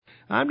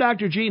I'm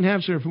Dr. Gene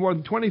Hensler. For more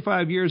than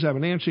 25 years, I've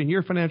been answering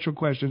your financial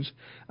questions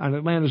on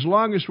Atlanta's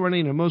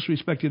longest-running and most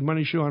respected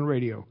money show on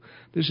radio.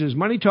 This is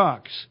Money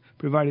Talks,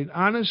 providing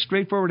honest,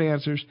 straightforward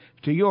answers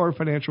to your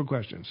financial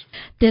questions.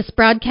 This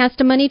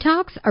broadcast of Money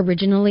Talks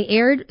originally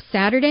aired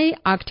Saturday,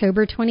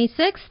 October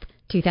 26th,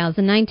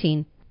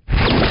 2019.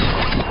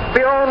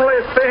 The only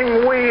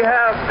thing we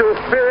have to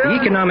fear. The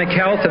economic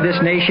health of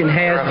this nation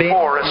has been.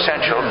 Four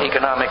essential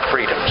economic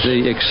freedoms.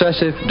 The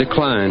excessive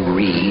decline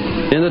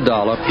in the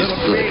dollar is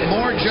good.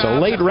 So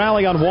late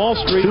rally on Wall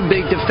Street. Too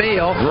big to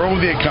fail. Grow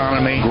the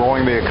economy.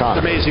 Growing the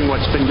economy. It's amazing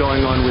what's been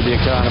going on with the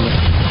economy.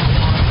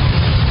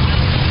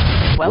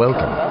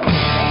 Welcome.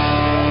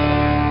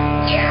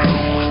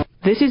 Yeah.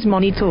 This is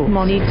Money Talk.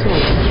 Money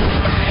Talk.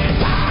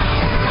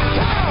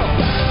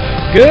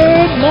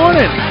 Good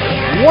morning.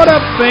 What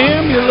up,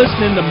 fam? You're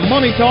listening to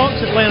Money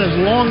Talks, Atlanta's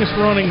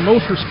longest-running,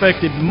 most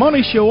respected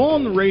money show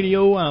on the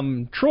radio.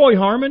 I'm Troy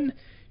Harmon,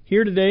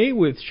 here today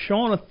with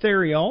Shauna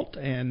Theriault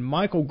and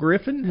Michael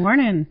Griffin.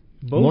 Morning.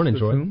 Both morning, of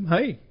Troy. whom,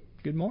 hey,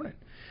 good morning.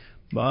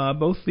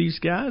 Both these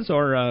guys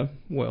are, a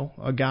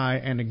guy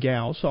and a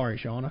gal. Sorry,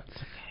 Shauna.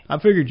 I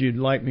figured you'd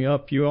light me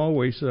up. You're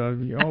always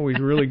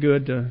really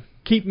good to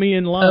keep me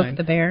in line. Poke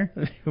the bear.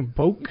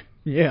 Poke?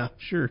 Yeah,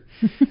 sure.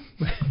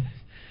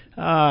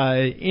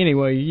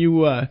 Anyway,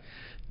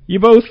 you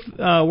both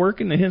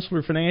work in the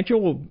Hensler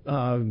Financial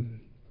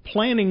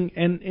Planning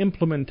and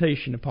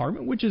Implementation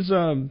Department, which is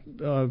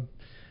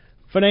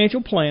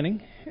financial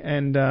planning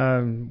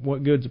and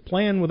what good's a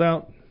plan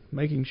without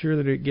making sure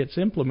that it gets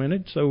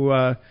implemented.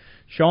 So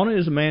Shauna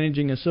is a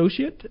managing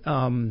associate,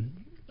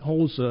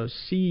 holds a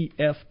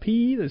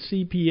CFP, the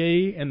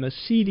CPA, and the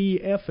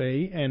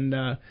CDFA,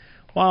 and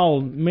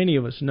while many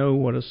of us know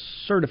what a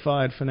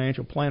certified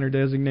financial planner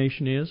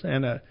designation is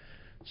and a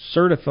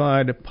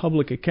certified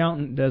public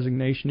accountant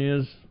designation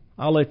is,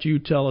 I'll let you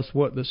tell us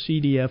what the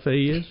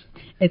CDFA is.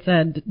 It's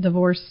a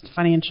divorced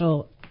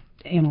financial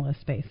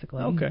analyst,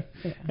 basically. Okay.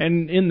 Yeah.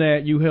 And in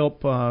that, you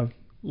help a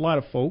lot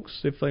of folks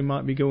if they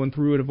might be going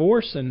through a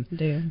divorce and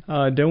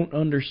don't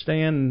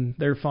understand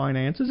their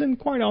finances, and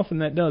quite often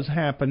that does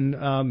happen.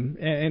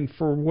 And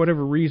for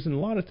whatever reason, a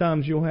lot of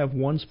times you'll have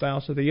one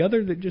spouse or the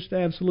other that just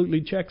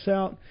absolutely checks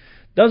out,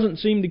 doesn't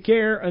seem to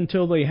care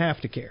until they have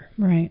to care.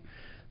 Right.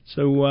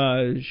 So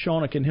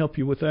Shauna can help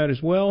you with that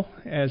as well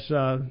as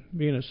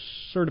being a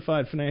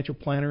certified financial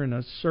planner and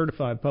a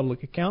certified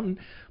public accountant.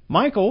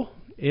 Michael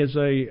is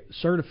a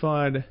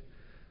certified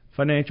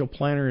financial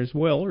planner as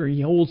well, or he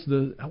holds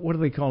the, what do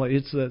they call it?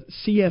 It's a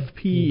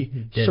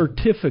CFP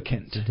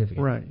certificate.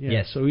 Right, yeah.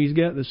 Yes. So he's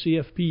got the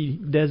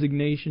CFP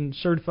designation,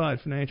 certified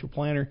financial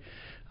planner.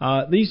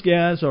 These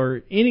guys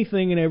are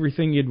anything and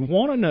everything you'd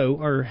want to know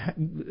or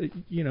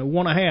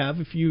want to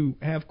have if you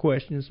have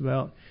questions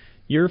about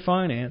your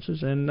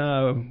finances, and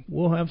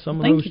we'll have some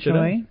of those today.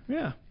 Troy.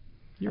 Yeah,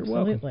 you're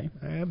Absolutely.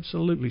 welcome.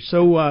 Absolutely.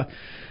 So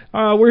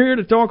we're here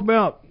to talk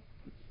about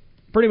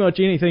pretty much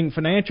anything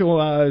financial.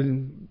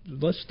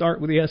 Let's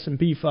start with the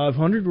S&P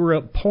 500. We're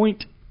up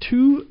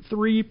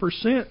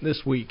 0.23%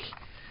 this week,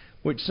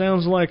 which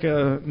sounds like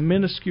a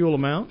minuscule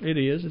amount. It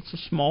is. It's a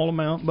small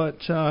amount, but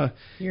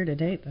year to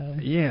date, though.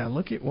 Yeah,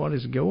 look at what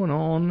is going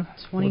on.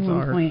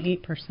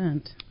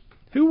 21.8%.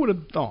 Who would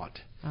have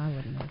thought? I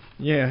wouldn't have.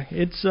 Yeah,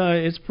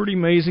 it's pretty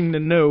amazing to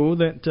know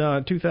that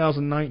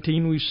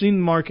 2019, we've seen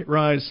the market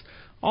rise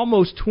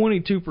almost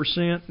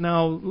 22%.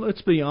 Now,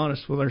 let's be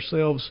honest with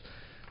ourselves.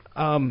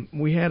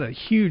 We had a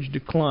huge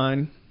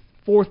decline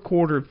fourth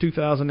quarter of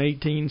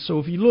 2018. So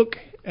if you look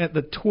at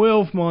the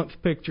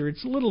 12-month picture,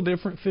 it's a little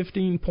different,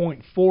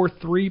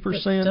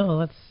 15.43%. Still,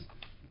 that's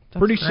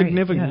pretty great.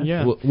 significant,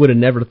 yeah. Would have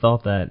never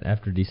thought that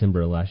after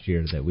December of last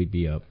year that we'd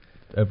be up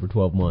over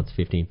 12 months,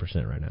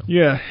 15% right now.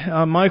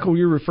 Yeah, Michael,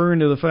 you're referring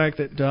to the fact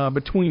that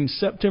between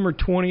September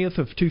 20th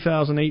of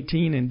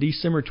 2018 and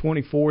December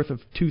 24th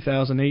of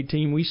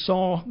 2018, we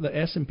saw the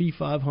S&P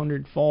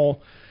 500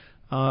 fall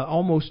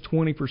almost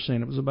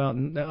 20%. It was about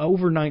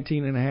over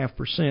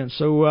 19.5%.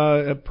 So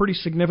a pretty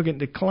significant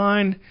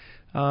decline,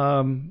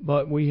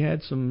 but we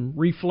had some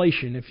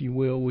reflation, if you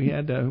will. We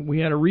had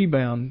a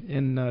rebound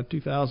in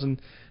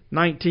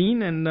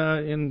 2019,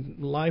 and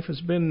life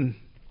has been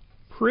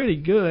pretty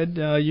good.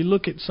 You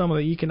look at some of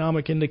the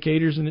economic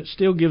indicators, and it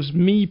still gives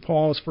me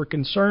pause for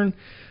concern.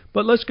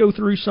 But let's go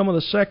through some of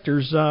the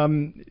sectors.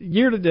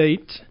 Year to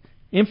date,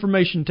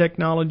 information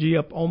technology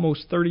up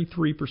almost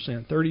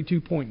 33%,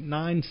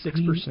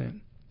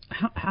 32.96%.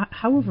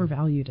 How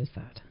overvalued is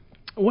that?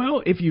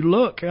 Well, if you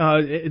look,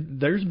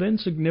 there's been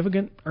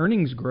significant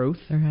earnings growth.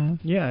 There have.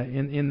 Yeah,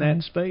 in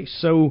that space.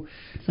 So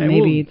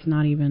maybe it's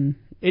not even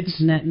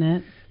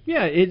net.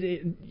 Yeah,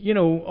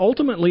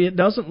 ultimately it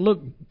doesn't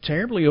look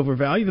terribly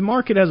overvalued. The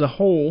market as a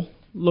whole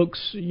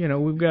looks,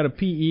 we've got a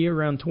PE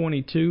around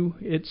 22.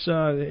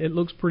 It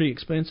looks pretty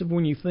expensive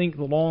when you think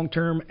the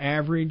long-term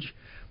average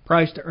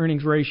price to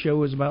earnings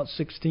ratio is about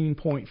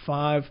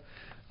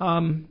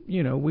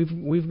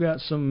 16.5. We've got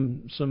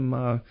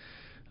some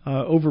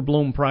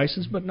overblown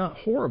prices, but not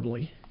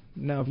horribly.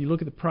 Now, if you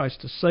look at the price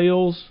to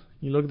sales,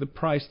 you look at the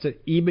price to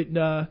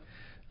EBITDA,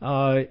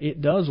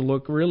 it does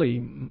look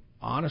really,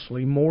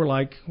 honestly, more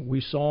like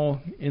we saw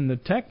in the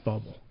tech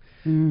bubble.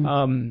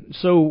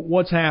 So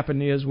what's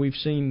happened is we've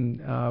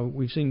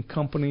seen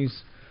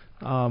companies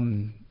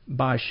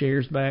buy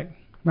shares back.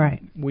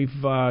 Right.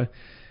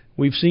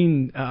 We've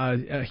seen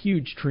a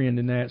huge trend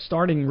in that.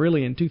 Starting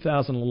really in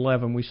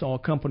 2011, we saw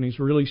companies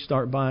really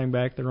start buying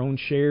back their own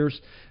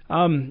shares.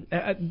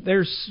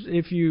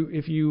 If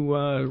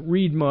you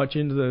read much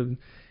into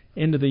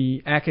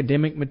the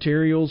academic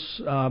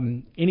materials,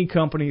 any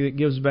company that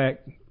gives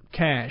back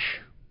cash,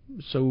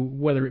 so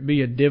whether it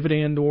be a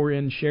dividend or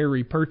in share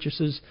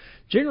repurchases,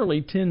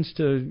 generally tends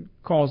to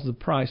cause the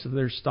price of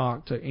their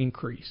stock to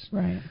increase.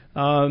 Right.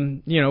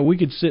 We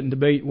could sit and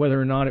debate whether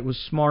or not it was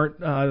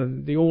smart.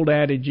 The old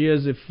adage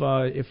is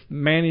if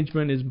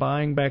management is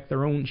buying back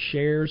their own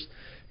shares,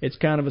 it's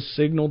kind of a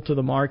signal to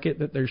the market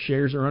that their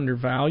shares are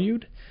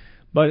undervalued.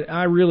 But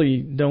I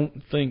really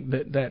don't think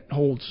that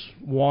holds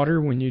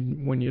water when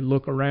you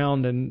look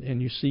around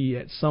and you see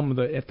at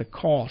the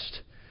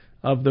cost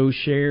of those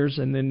shares,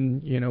 and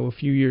then a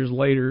few years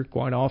later,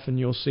 quite often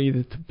you'll see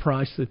that the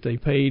price that they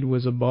paid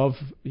was above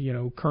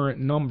current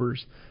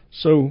numbers.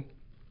 So,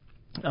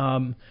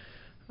 it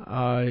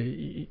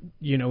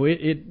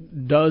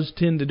does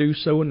tend to do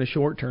so in the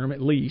short term,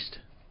 at least.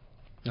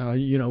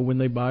 When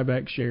they buy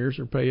back shares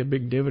or pay a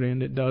big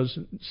dividend, it does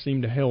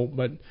seem to help.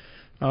 But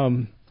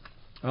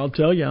I'll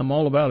tell you, I'm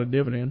all about a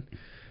dividend.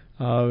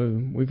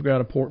 We've got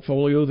a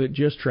portfolio that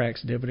just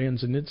tracks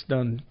dividends, and it's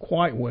done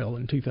quite well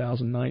in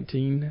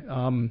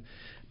 2019.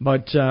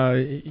 But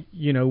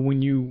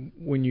when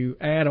you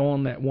add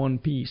on that one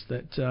piece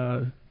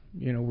that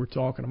we're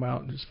talking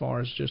about as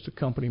far as just a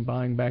company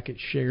buying back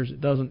its shares,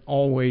 it doesn't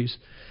always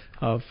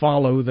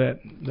follow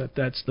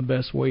that's the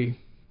best way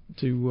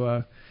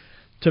to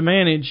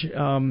manage.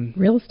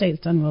 Real estate's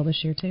done well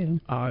this year, too.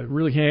 It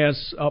really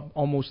has, up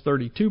almost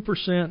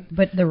 32%.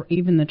 But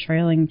even the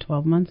trailing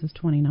 12 months is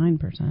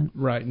 29%.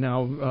 Right.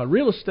 Now,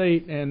 real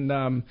estate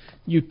and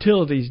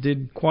utilities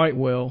did quite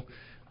well,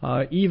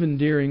 even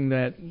during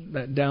that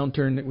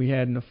downturn that we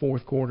had in the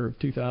fourth quarter of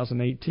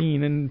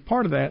 2018. And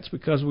part of that's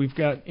because we've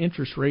got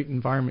interest rate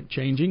environment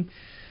changing.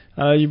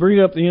 You bring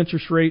up the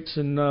interest rates,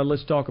 and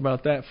let's talk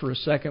about that for a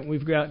second.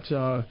 We've got...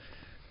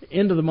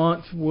 end of the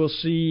month, we'll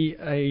see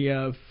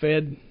a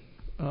Fed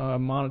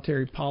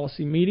monetary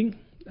policy meeting.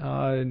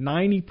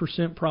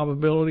 90%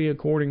 probability,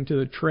 according to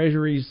the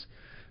Treasury's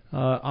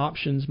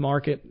options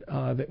market,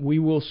 that we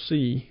will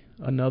see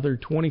another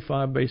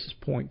 25 basis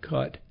point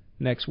cut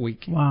next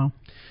week. Wow,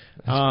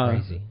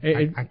 that's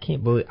crazy! I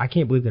can't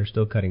believe they're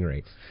still cutting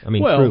rates. I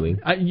mean, well, truly,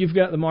 you've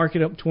got the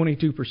market up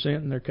 22%,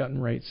 and they're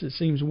cutting rates. It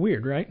seems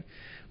weird, right?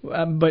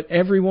 But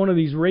every one of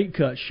these rate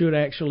cuts should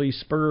actually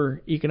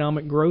spur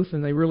economic growth,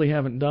 and they really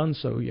haven't done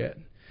so yet.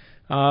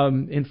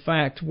 In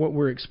fact, what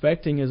we're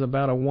expecting is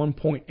about a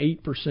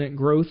 1.8%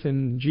 growth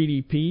in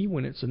GDP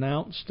when it's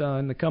announced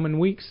in the coming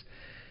weeks,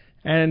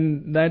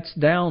 and that's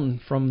down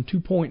from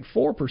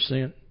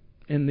 2.4%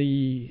 in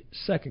the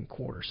second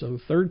quarter. So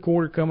third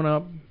quarter coming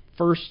up,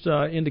 first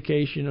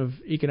indication of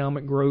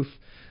economic growth.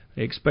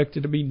 They expect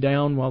it to be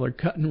down while they're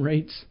cutting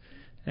rates.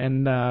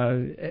 And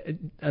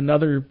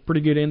another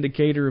pretty good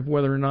indicator of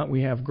whether or not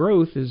we have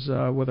growth is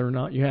whether or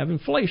not you have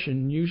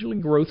inflation. Usually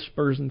growth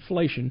spurs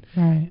inflation.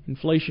 Right.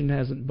 Inflation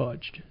hasn't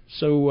budged.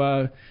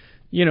 So,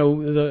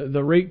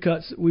 the rate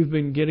cuts that we've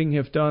been getting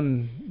have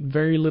done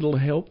very little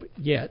help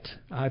yet.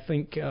 I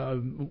think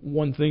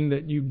one thing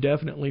that you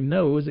definitely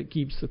know is it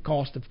keeps the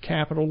cost of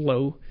capital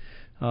low,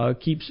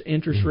 keeps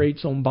interest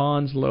rates on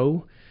bonds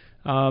low.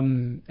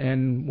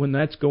 And when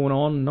that's going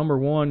on, number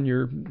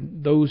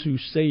one, those who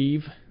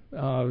save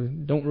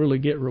don't really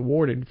get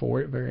rewarded for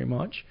it very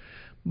much.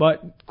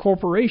 But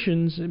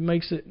corporations, it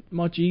makes it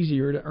much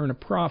easier to earn a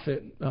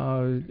profit,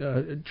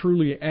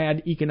 truly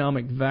add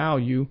economic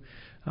value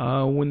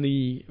when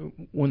the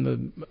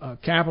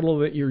capital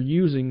that you're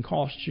using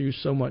costs you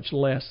so much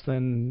less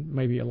than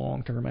maybe a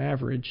long-term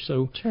average.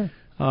 So, sure.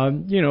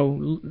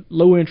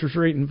 Low interest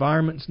rate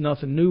environment's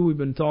nothing new. We've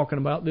been talking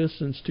about this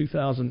since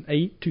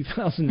 2008,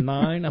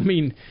 2009. I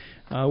mean,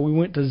 we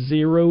went to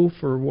zero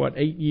for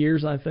 8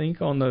 years, I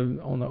think, on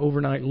the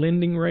overnight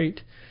lending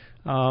rate,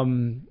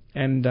 and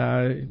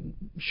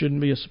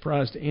shouldn't be a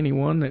surprise to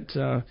anyone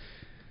that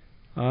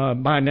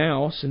by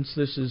now, since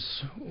this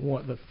is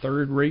the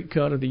third rate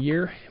cut of the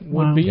year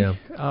would be. Yeah.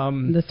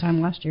 This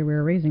time last year we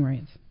were raising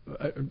rates.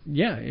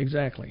 Yeah,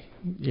 exactly.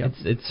 Yeah.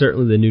 It's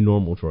certainly the new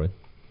normal, Troy.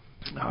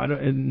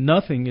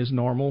 Nothing is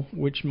normal,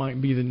 which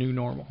might be the new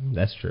normal.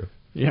 That's true.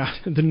 Yeah,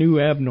 the new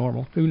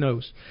abnormal. Who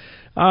knows?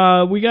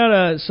 We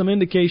got some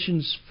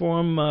indications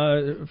from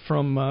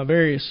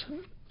various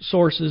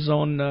sources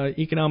on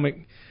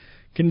economic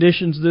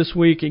conditions this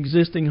week.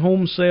 Existing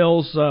home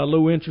sales,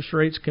 low interest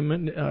rates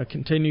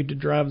continue to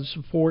drive the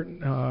support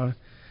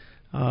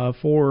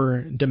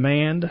for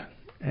demand,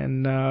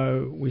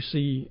 and we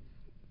see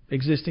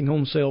existing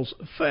home sales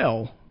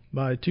fell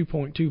by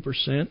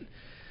 2.2%.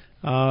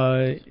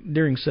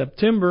 During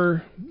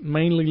September,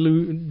 mainly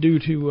due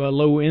to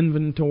low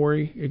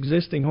inventory.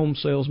 Existing home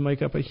sales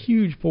make up a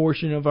huge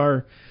portion of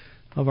our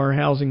our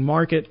housing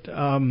market.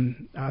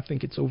 I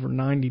think it's over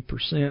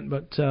 90%,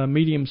 but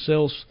medium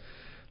sales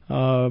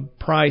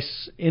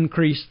price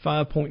increased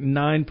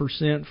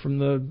 5.9% from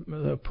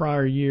the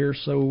prior year.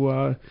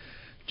 So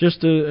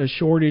just a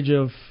shortage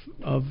of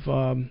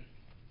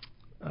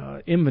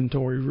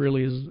inventory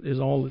really is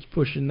all that's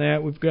pushing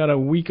that. We've got a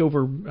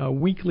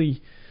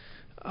weekly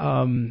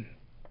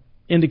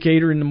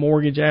indicator in the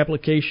mortgage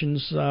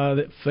applications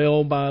that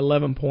fell by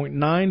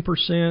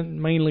 11.9%,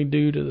 mainly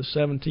due to the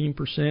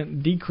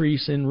 17%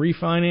 decrease in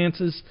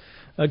refinances.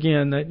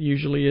 Again, that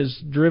usually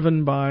is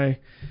driven by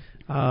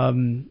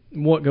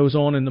what goes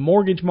on in the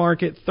mortgage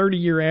market.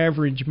 30-year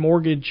average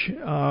mortgage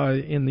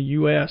in the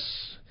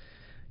U.S.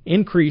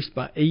 increased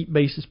by 8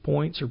 basis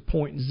points, or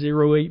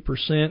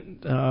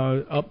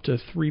 0.08%, up to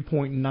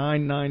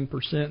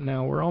 3.99%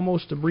 now. We're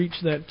almost to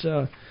breach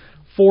that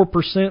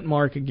 4%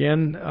 mark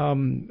again,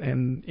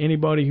 and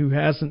anybody who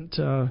hasn't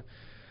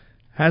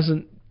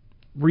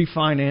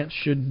refinanced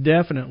should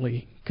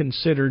definitely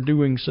consider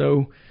doing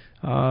so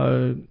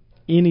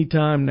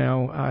anytime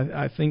now.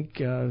 I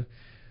think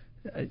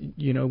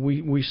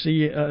we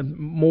see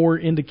more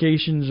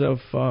indications of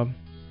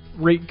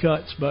rate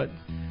cuts, but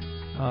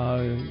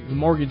the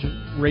mortgage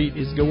rate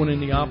is going in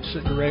the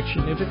opposite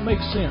direction. If it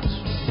makes sense,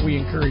 we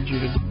encourage you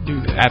to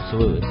do that.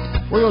 Absolutely.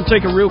 We're going to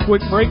take a real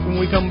quick break. When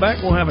we come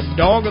back, we'll have a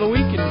dog of the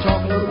week and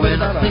talk a little bit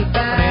about our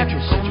financial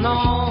situation.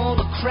 All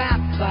the crap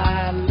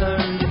I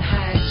learned in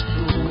high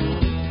school,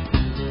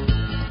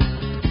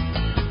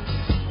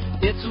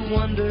 it's a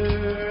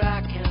wonder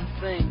I can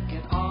think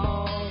at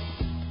all.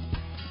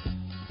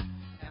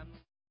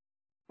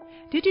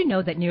 Did you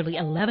know that nearly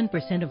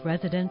 11% of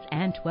residents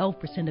and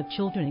 12% of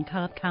children in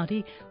Cobb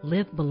County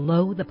live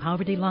below the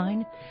poverty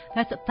line?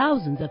 That's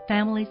thousands of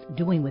families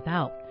doing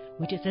without,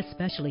 which is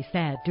especially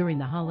sad during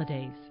the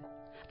holidays.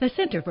 The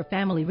Center for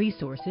Family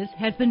Resources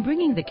has been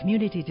bringing the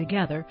community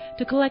together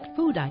to collect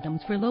food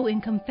items for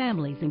low-income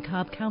families in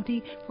Cobb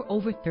County for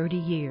over 30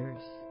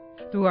 years.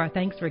 Through our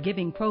Thanks for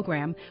Giving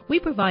program, we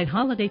provide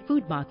holiday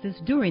food boxes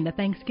during the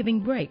Thanksgiving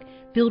break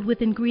filled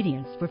with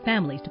ingredients for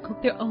families to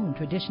cook their own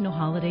traditional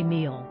holiday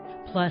meal.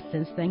 Plus,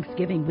 since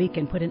Thanksgiving week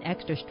can put an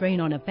extra strain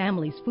on a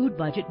family's food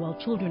budget while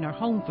children are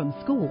home from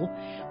school,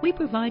 we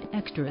provide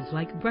extras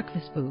like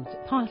breakfast foods,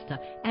 pasta,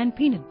 and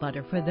peanut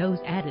butter for those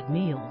added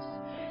meals.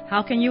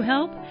 How can you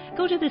help?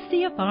 Go to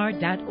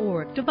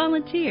thecfr.org to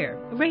volunteer,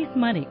 raise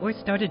money, or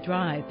start a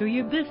drive through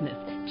your business,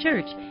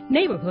 church,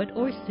 neighborhood,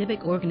 or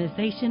civic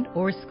organization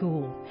or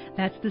school.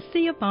 That's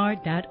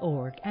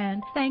thecfr.org,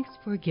 and thanks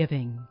for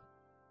giving.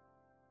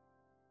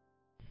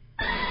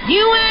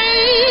 You ain't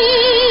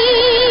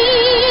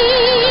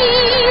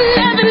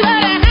nothing but a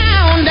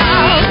hound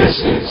dog.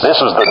 This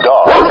is the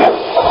dog of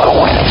the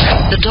week.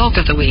 The dog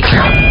of the week.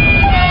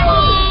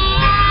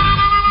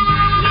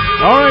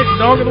 All right,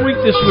 Dog of the Week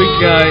this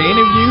week.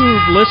 Any of you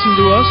who've listened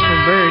to us for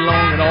very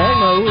long at all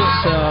know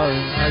that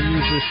I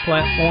use this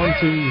platform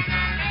to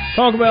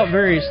talk about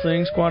various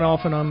things. Quite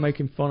often I'm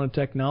making fun of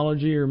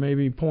technology or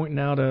maybe pointing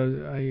out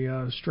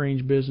a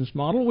strange business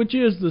model, which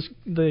is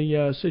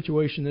the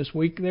situation this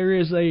week. There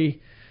is a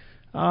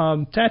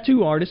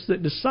tattoo artist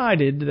that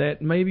decided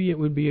that maybe it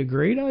would be a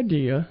great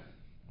idea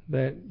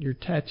that your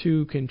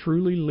tattoo can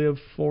truly live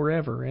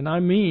forever. And I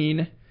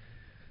mean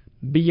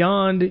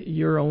beyond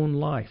your own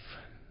life.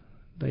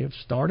 They have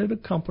started a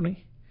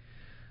company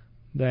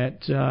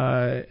that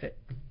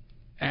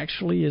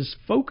actually is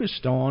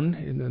focused on,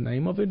 and the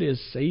name of it is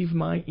Save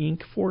My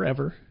Ink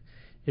Forever.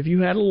 If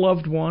you had a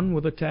loved one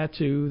with a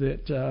tattoo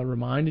that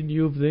reminded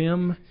you of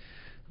them,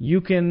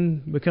 you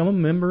can become a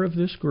member of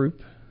this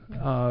group.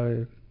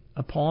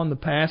 Upon the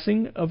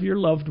passing of your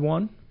loved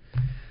one,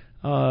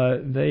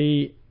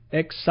 they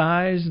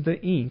excise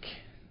the ink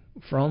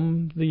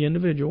from the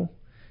individual,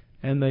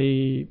 and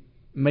they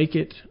make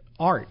it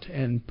art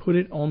and put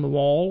it on the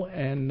wall,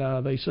 and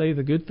they say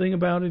the good thing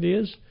about it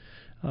is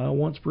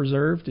once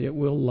preserved it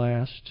will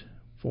last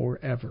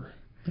forever.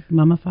 Like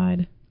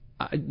mummified?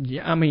 I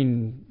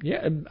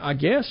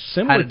guess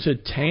similar to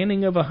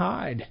tanning of a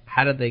hide.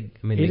 How did they?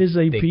 It is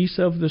a piece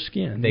of the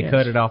skin. They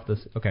cut it off the.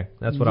 Okay,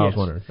 that's what I was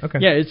wondering. Okay.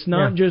 Yeah, it's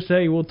not just,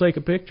 hey, we'll take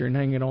a picture and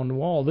hang it on the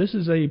wall. This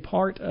is a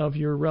part of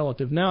your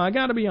relative. Now, I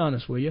got to be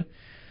honest with you.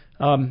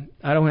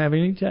 I don't have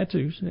any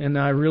tattoos, and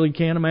I really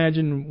can't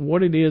imagine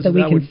what it is that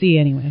we can see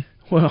anyway.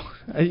 Well,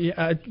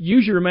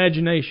 use your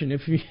imagination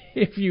if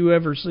you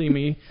ever see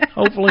me.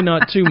 Hopefully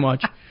not too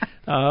much,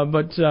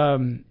 but I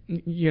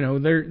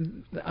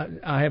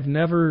have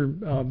never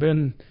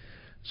been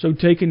so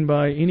taken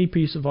by any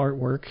piece of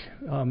artwork.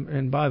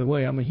 And by the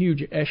way, I'm a huge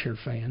Escher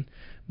fan,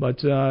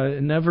 but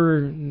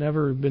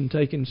never been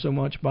taken so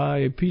much by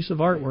a piece of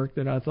artwork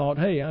that I thought,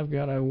 hey, I've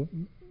got to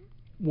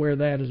wear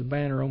that as a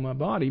banner on my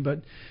body. But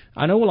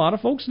I know a lot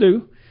of folks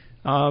do.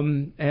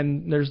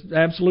 And there's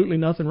absolutely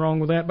nothing wrong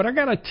with that. But I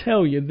got to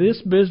tell you,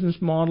 this business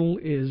model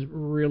is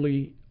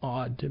really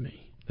odd to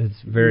me. It's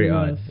very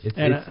odd. It's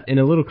and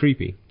a little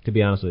creepy, to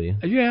be honest with you.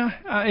 Yeah,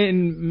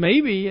 and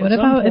maybe at what some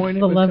about point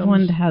if the loved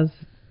one has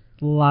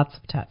lots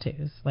of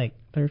tattoos. Like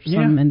there's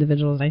some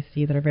individuals I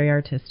see that are very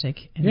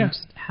artistic and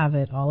just have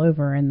it all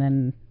over, and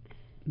then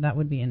that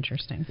would be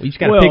interesting. Well, you just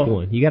got to pick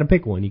one. You got to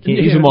pick one. You can't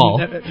use them all.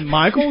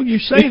 Michael, you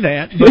say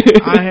that,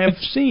 but I have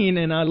seen,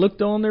 and I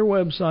looked on their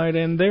website,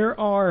 and there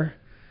are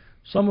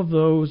some of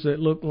those that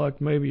look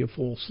like maybe a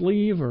full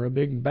sleeve or a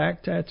big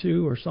back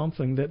tattoo or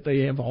something that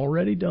they have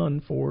already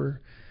done for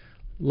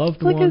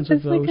loved ones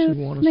of those who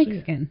want to see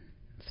it. Skin.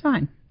 It's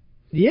fine.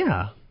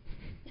 Yeah.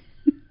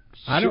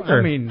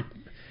 I mean,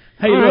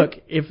 hey, look,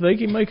 if they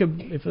can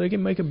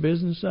make a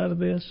business out of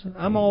this,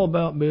 I'm all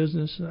about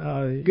business.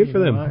 Good for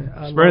them.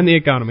 Spurring the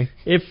economy.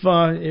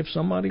 If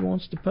somebody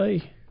wants to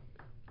pay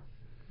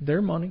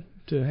their money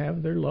to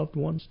have their loved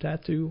one's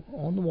tattoo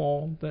on the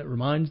wall that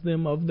reminds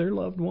them of their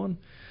loved one,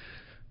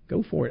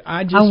 go for it.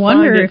 I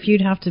wonder if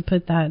you'd have to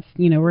put that,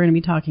 we're going to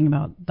be talking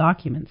about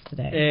documents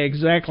today.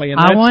 Exactly, and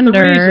that's the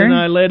reason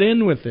I let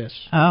in with this.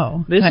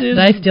 Oh, did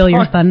I steal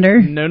your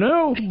thunder?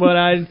 No, but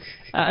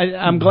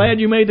I'm glad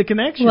you made the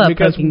connection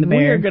because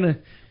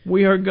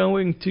we are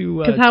going to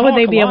because how would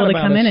they be able to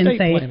come in and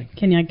say, planning.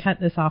 Can you cut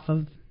this off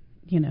of,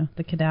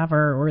 the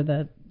cadaver or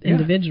the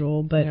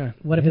individual? But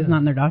what if it's not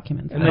in their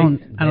documents? I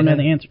don't know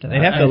the answer to that.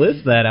 They'd have to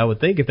list that, I would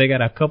think, if they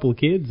got a couple of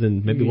kids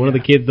and maybe one of the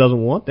kids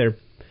doesn't want their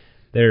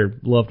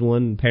loved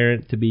one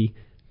parent to be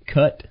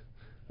cut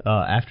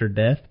after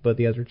death, but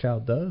the other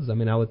child does. I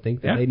mean, I would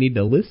think that they need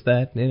to list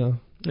that,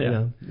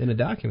 in a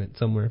document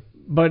somewhere.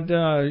 But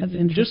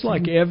just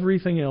like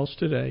everything else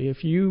today,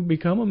 if you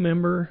become a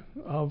member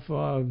of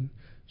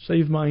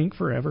Save My Ink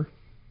Forever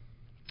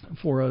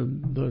for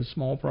the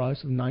small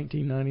price of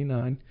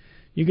 $19.99,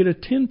 you get a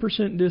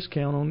 10%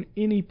 discount on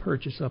any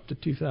purchase up to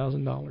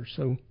 $2,000.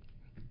 So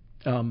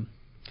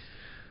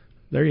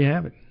there you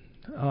have it.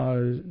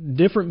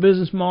 Different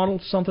business model,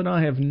 something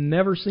I have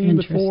never seen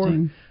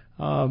before.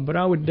 But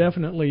I would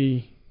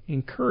definitely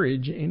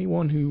encourage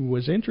anyone who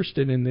was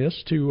interested in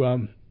this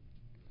to,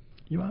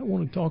 you might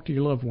want to talk to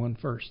your loved one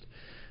first.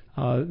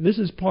 This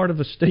is part of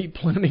estate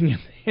planning,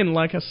 and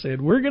like I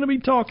said, we're going to be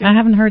talking. I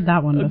haven't heard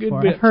that one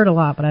before. I've heard a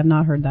lot, but I've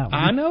not heard that one.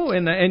 I know,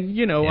 and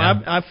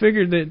I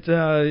figured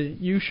that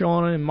you,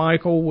 Shauna, and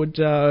Michael would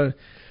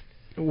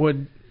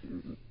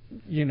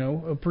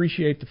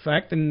appreciate the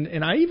fact,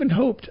 and I even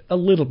hoped a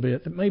little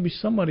bit that maybe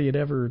somebody had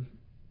ever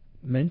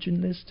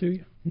mentioned this to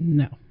you.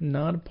 No.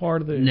 Not a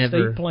part of the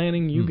estate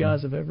planning you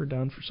guys have ever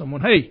done for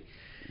someone. Hey,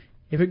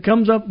 if it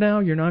comes up now,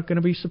 you're not going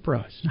to be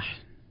surprised.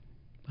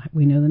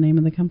 We know the name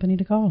of the company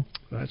to call.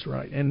 That's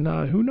right. And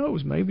who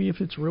knows, maybe if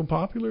it's real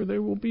popular,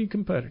 there will be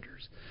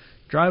competitors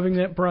driving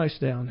that price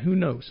down. Who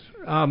knows?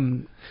 All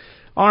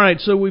right,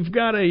 so we've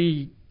got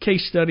a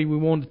case study we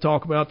wanted to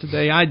talk about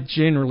today. I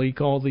generally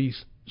call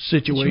these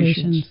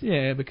situations.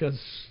 Yeah, because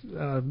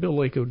Bill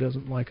Lako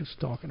doesn't like us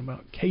talking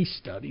about case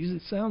studies.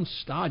 It sounds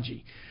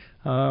stodgy.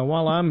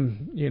 While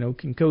I'm,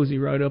 can cozy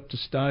right up to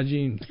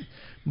stodgy and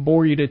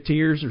bore you to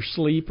tears or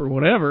sleep or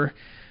whatever,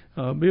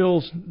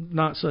 Bill's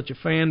not such a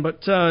fan. But,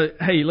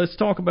 hey, let's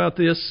talk about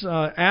this.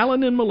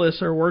 Alan and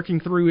Melissa are working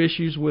through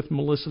issues with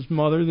Melissa's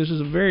mother. This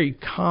is a very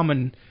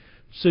common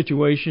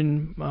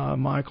situation,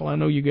 Michael. I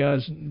know you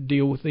guys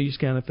deal with these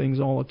kind of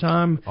things all the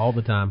time. All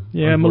the time.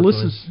 Yeah,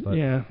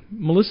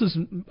 Melissa's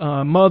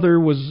mother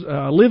was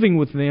living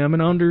with them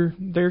and under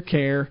their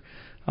care,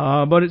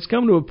 but it's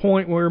come to a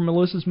point where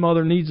Melissa's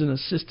mother needs an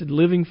assisted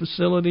living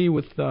facility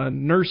with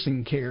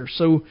nursing care.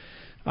 So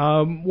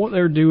what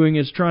they're doing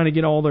is trying to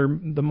get all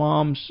the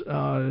mom's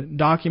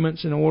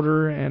documents in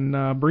order and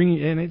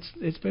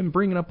it's been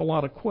bringing up a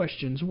lot of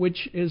questions,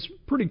 which is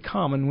pretty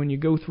common when you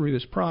go through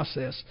this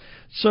process.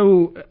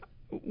 So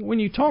when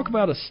you talk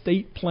about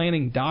estate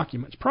planning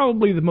documents,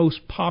 probably the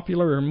most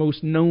popular or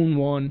most known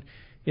one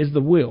is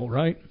the will,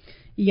 right?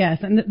 Yes,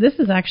 and this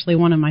is actually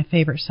one of my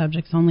favorite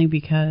subjects only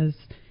because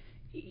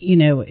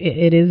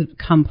it is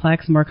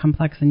complex, more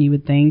complex than you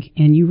would think,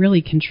 and you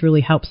really can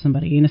truly help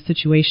somebody in a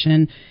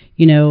situation,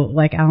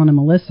 like Alan and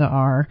Melissa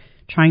are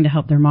trying to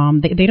help their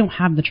mom. They don't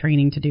have the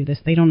training to do this.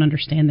 They don't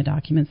understand the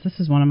documents. This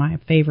is one of my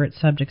favorite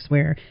subjects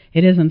where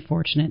it is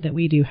unfortunate that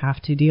we do have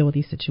to deal with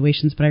these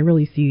situations, but I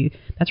really see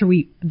that's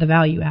where the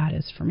value add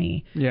is for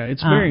me. Yeah,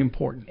 it's very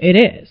important. It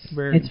is.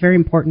 It's very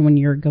important when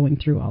you're going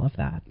through all of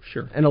that.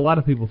 Sure. And a lot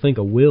of people think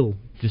a will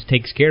just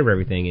takes care of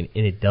everything, and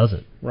it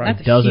doesn't. Right.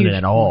 It doesn't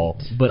at all.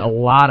 But a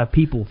lot of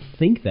people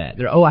think that.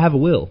 I have a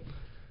will.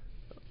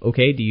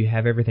 Okay, do you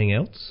have everything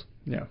else?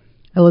 Yeah.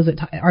 Oh,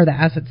 are the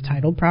assets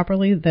titled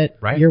properly that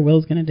your will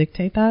is going to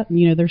dictate that?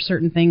 There's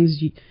certain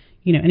things,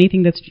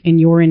 anything that's in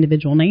your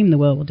individual name, the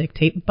will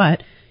dictate.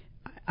 But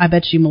I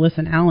bet you Melissa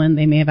and Alan,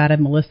 they may have added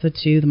Melissa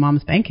to the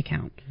mom's bank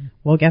account.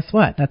 Well, guess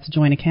what? That's a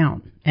joint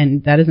account,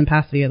 and that isn't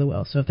passed via the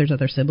will. So if there's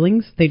other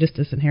siblings, they just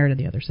disinherited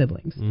the other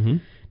siblings. Mm-hmm.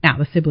 Now,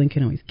 the sibling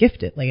can always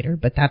gift it later,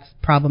 but that's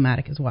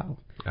problematic as well.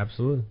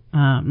 Absolutely.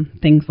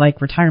 Things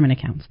like retirement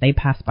accounts, they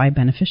pass by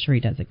beneficiary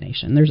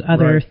designation. There's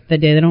other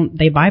that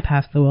they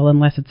bypass the will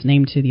unless it's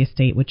named to the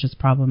estate, which is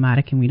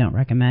problematic and we don't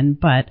recommend.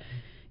 But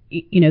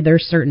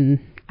there's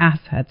certain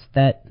assets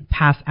that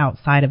pass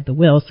outside of the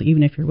will. So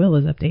even if your will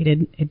is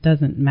updated, it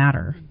doesn't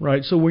matter.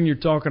 Right. So when you're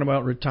talking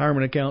about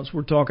retirement accounts,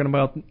 we're talking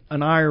about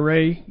an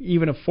IRA,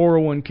 even a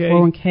 401k.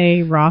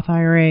 401k, Roth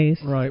IRAs.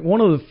 Right. One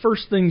of the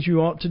first things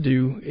you ought to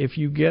do if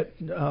you get,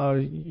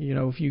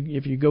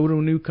 if you go to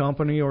a new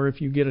company or if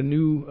you get a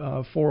new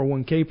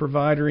 401k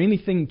provider,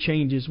 anything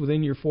changes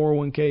within your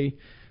 401k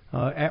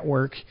at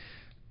work.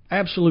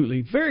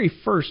 Absolutely. Very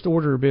first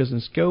order of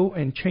business, go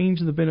and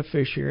change the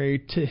beneficiary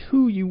to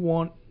who you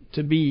want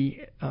to be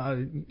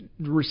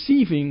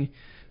receiving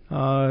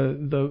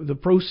the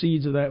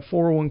proceeds of that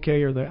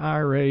 401k or the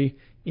IRA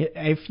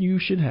if you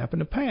should happen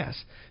to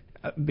pass.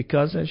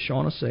 Because, as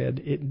Shauna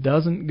said, it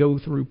doesn't go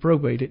through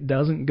probate. It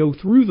doesn't go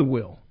through the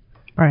will.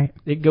 Right.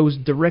 It goes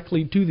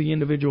directly to the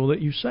individual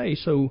that you say.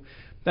 So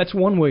that's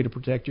one way to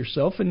protect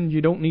yourself, and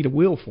you don't need a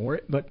will for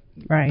it. But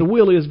the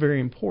will is very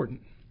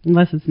important.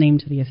 Unless it's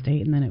named to the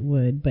estate, and then it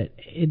would. But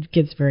it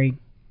gets very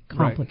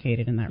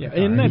complicated in that regard.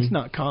 And that's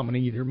not common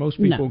either. Most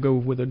people go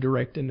with a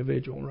direct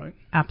individual, right?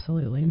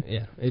 Absolutely.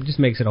 Yeah, it just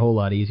makes it a whole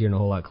lot easier and a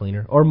whole lot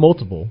cleaner. Or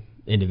multiple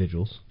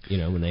individuals,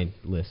 when they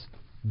list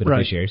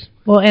beneficiaries.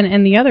 Right. Well,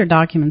 and the other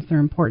documents that are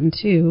important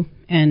too,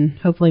 and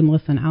hopefully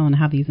Melissa and Alan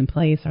have these in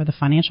place, are the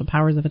financial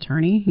powers of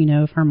attorney.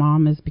 If her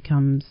mom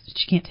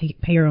she can't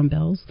pay her own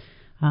bills,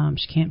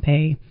 she can't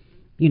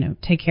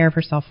take care of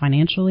herself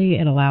financially,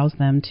 it allows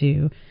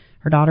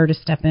her daughter to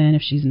step in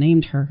if she's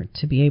named her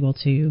to be able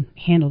to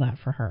handle that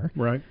for her.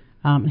 Right.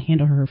 And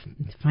handle her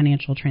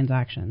financial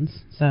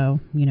transactions.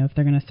 So, if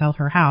they're going to sell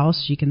her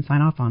house, she can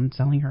sign off on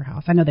selling her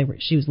house. I know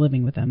she was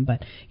living with them,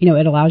 but,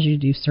 it allows you to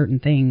do certain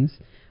things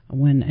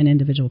when an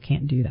individual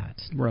can't do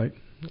that. Right.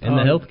 And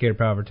the healthcare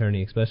power of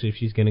attorney, especially if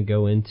she's going to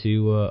go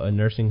into a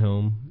nursing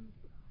home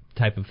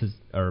type of,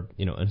 a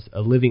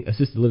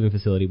assisted living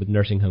facility with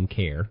nursing home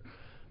care.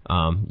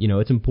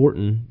 It's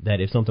important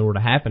that if something were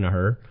to happen to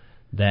her,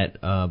 that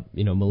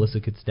Melissa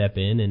could step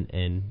in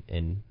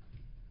and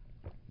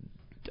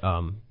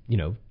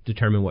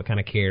determine what kind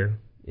of care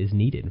is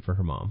needed for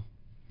her mom.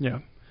 Yeah.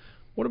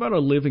 What about a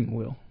living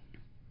will?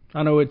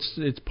 I know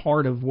it's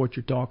part of what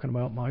you're talking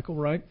about, Michael,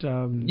 right?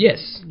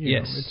 Yes.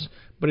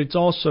 But it's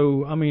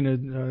also,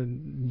 a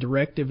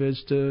directive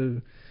as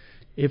to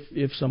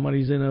if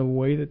somebody's in a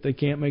way that they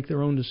can't make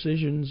their own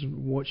decisions,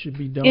 what should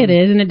be done. It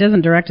is, and it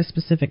doesn't direct a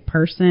specific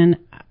person.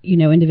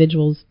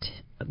 Individuals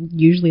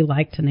usually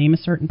like to name a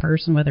certain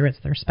person, whether it's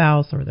their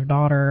spouse or their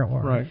daughter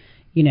or... Right.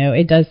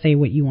 It does say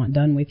what you want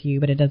done with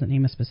you, but it doesn't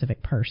name a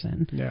specific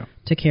person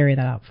to carry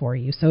that out for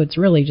you. So it's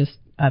really just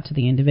up to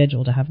the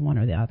individual to have one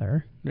or the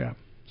other. Yeah.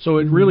 So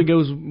it really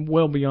goes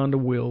well beyond a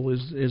will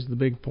is the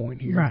big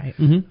point here. Right.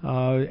 Mm-hmm.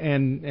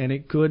 And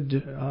it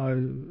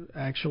could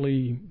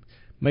actually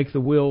make the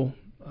will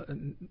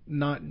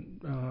not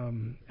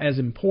as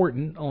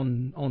important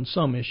on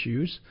some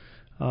issues.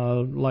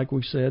 Like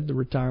we said, the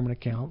retirement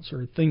accounts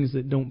or things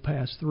that don't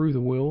pass through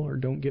the will or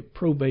don't get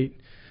probate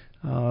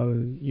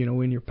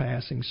in your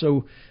passing.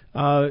 So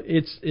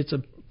it's a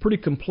pretty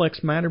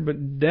complex matter,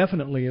 but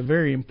definitely a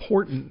very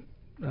important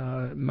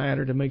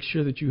matter to make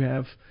sure that you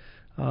have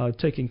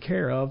taken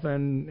care of,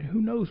 and who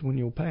knows when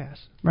you'll pass.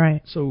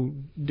 Right. So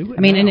do it.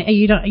 I mean, now. and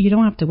you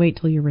don't have to wait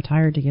till you're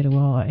retired to get a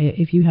will.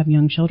 If you have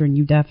young children,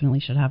 you definitely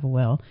should have a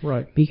will.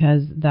 Right.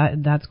 Because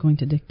that's going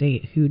to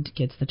dictate who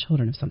gets the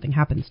children if something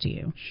happens to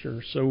you.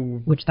 Sure.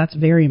 So that's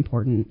very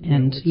important.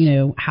 And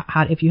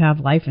how if you have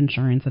life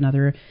insurance and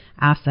other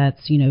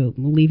assets,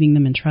 leaving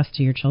them in trust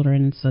to your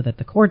children so that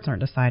the courts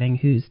aren't deciding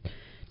who's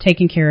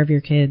taking care of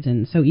your kids.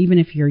 And so even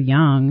if you're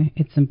young,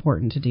 it's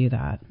important to do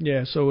that.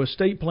 Yeah, so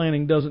estate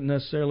planning doesn't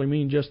necessarily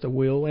mean just a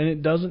will, and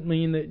it doesn't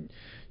mean that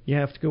you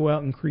have to go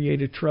out and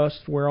create a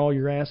trust where all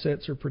your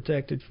assets are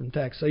protected from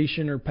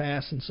taxation or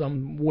pass in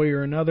some way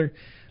or another.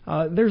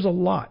 There's a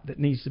lot that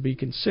needs to be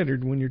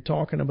considered when you're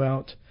talking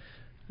about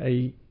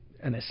an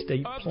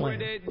estate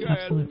plan.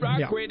 Absolutely.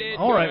 Yeah.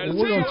 All right, well,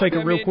 we're going to take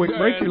a real quick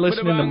break. You're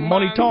listening to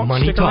Money Talk.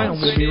 Stick around.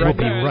 We'll be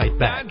right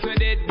back. Get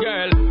with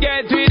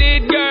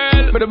it,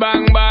 girl. With a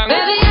bang bang.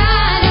 Baby,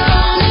 I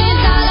don't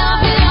need dollar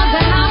bills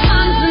to have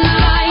fun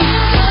tonight.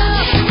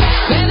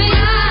 Baby,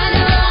 I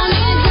don't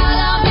need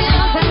dollar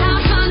bills to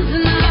have fun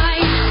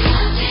tonight.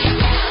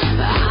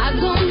 But I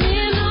don't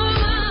need no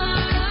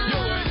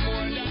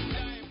money.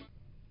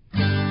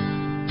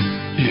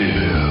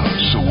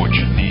 Yeah, so what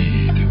you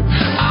need?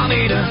 I'll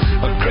need a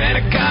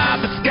credit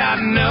card that's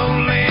got no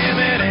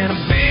limit and a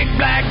big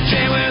black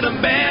chain with a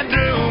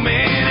bedroom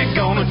in it.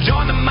 Gonna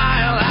join the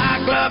Mile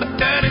High Club at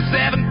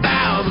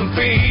 37,000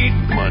 feet.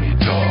 Money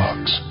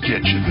Talks,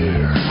 get you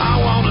there. I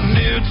want a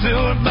new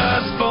tour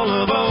bus full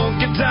of old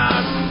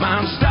guitars.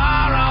 Mount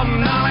Star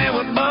on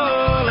Hollywood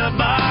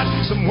Boulevard.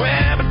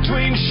 Somewhere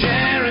between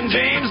Cher and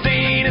James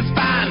Dean is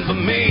fine for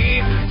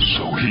me.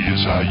 So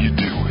here's how you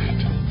do it.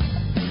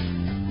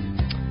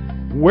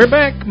 We're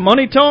back.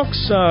 Money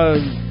Talks.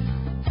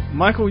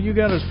 Michael, you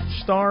got a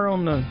star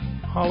on the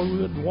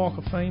Hollywood Walk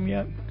of Fame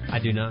yet? I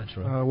do not,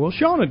 Troy. Well,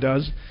 Shauna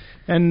does,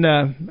 and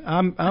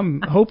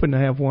I'm hoping to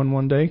have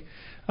one day.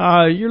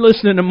 You're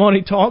listening to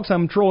Money Talks.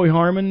 I'm Troy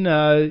Harmon,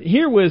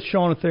 here with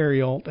Shauna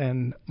Theriault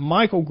and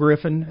Michael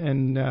Griffin.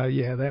 And,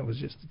 yeah, that was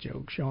just a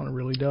joke. Shauna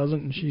really doesn't.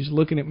 And she's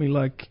looking at me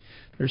like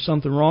there's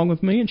something wrong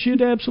with me, and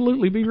she'd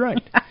absolutely be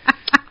right.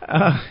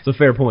 It's a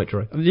fair point,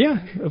 Troy.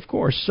 Yeah, of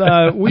course. You've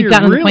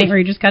gotten to the point where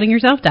you're just cutting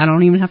yourself down. I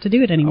don't even have to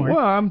do it anymore. Well,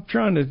 I'm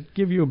trying to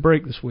give you a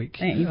break this week.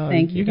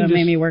 Thank you. Don't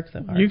make me work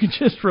so hard. You can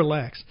just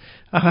relax.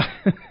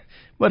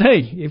 But, hey,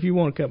 if you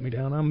want to cut me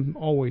down, I'm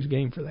always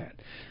game for that.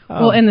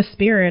 Well, in the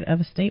spirit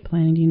of estate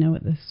planning, do you know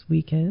what this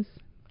week is?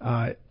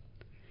 No.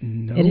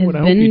 It has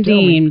been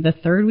deemed, the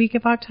third week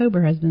of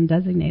October has been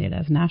designated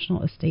as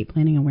National Estate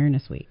Planning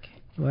Awareness Week.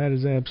 Well, that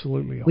is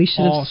absolutely awesome. We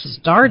should have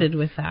started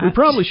with that. We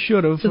probably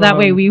should have. So that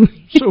way we...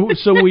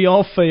 so we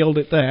all failed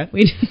at that.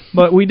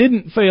 But we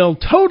didn't fail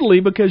totally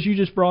because you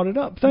just brought it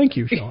up. Thank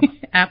you, Shauna.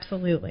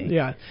 Absolutely.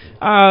 Yeah.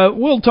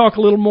 We'll talk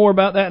a little more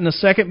about that in a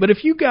second. But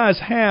if you guys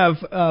have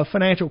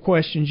financial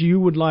questions you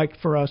would like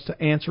for us to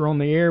answer on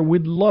the air,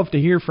 we'd love to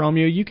hear from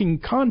you. You can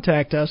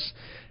contact us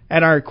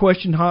at our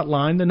question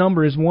hotline. The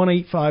number is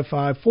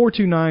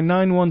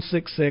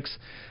 1-855-429-9166.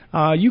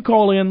 You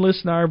call in,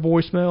 listen to our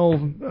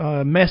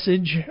voicemail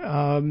message.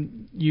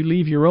 You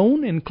leave your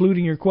own,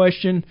 including your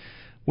question.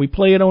 We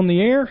play it on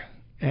the air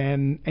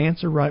and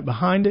answer right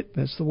behind it.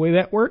 That's the way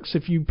that works.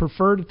 If you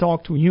prefer to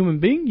talk to a human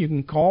being, you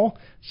can call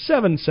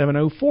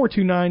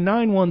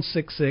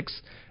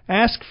 770-429-9166.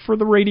 Ask for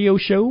the radio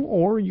show,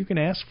 or you can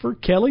ask for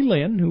Kelly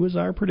Lynn, who is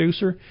our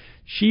producer.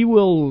 She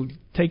will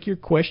take your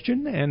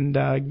question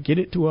and get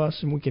it to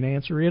us, and we can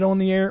answer it on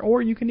the air.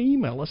 Or you can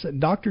email us at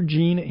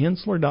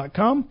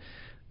drgene@hensler.com.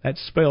 That's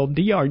spelled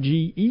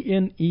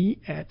DRGENE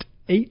at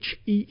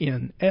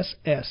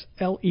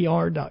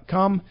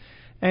HENSSLER.com.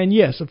 And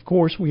yes, of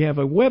course, we have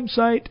a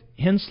website,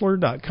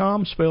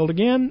 Hensler.com, spelled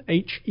again,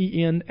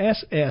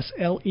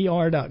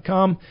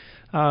 HENSSLER.com.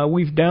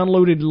 We've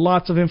downloaded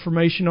lots of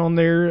information on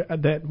there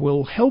that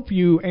will help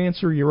you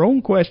answer your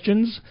own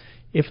questions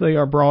if they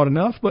are broad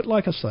enough. But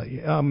like I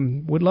say,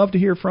 we'd love to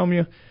hear from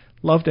you,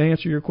 love to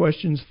answer your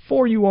questions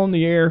for you on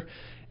the air.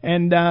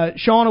 And,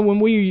 Shauna, when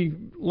we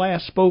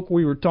last spoke,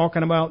 we were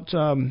talking about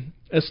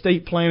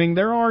estate planning.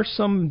 There are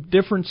some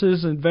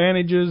differences,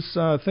 advantages,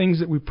 things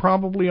that we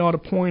probably ought to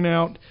point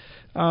out.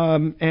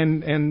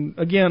 And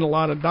again, a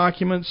lot of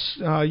documents,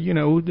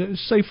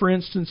 say, for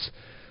instance,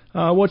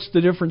 what's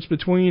the difference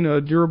between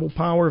a durable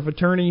power of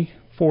attorney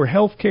for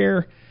health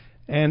care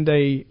and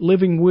a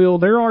living will?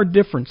 There are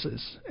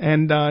differences.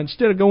 And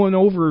instead of going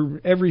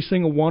over every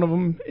single one of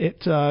them,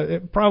 it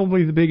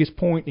probably the biggest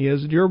point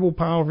is durable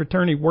power of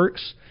attorney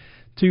works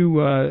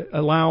to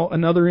allow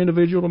another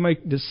individual to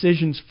make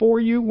decisions for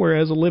you,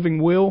 whereas a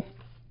living will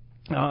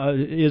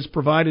is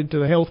provided to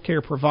the health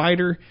care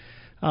provider,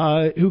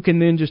 who can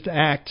then just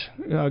act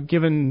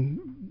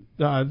given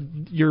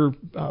your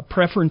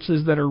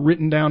preferences that are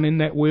written down in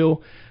that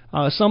will.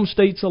 Some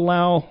states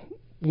allow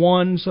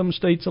one, some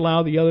states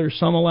allow the other,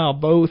 some allow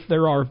both.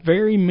 There are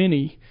very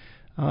many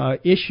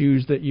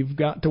issues that you've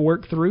got to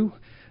work through.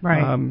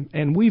 Right.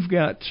 And we've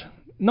got,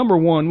 number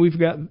one, we've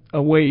got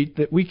a way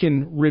that we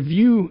can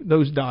review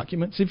those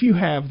documents if you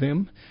have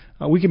them.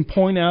 We can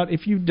point out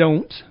if you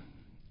don't.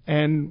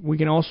 And we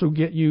can also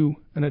get you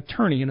an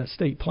attorney, an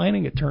estate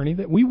planning attorney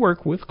that we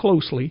work with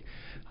closely,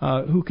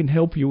 who can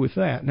help you with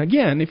that. And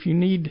again, if you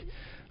need,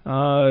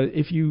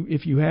 if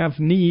you have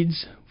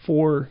needs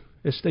for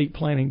estate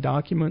planning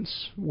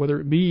documents, whether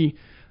it be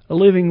a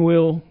living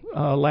will,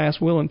 last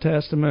will and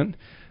testament,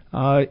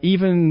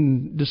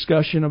 even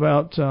discussion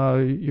about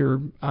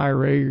your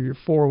IRA or your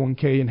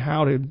 401k and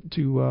how to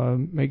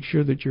make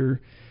sure that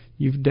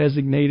you've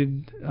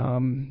designated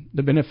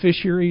the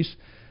beneficiaries.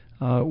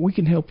 We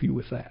can help you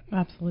with that.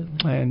 Absolutely.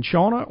 And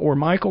Shauna or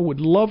Michael would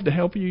love to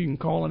help you. You can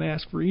call and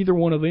ask for either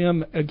one of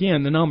them.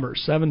 Again, the number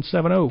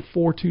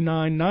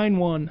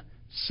 770-429-9166.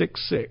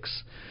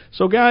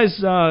 So,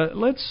 guys,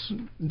 let's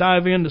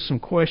dive into some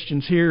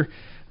questions here.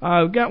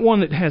 I've got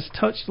one that has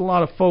touched a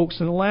lot of folks.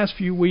 In the last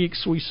few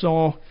weeks, we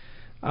saw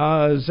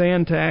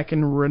Zantac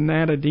and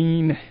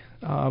ranitidine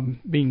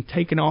being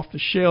taken off the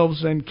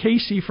shelves. And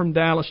Casey from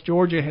Dallas,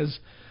 Georgia, has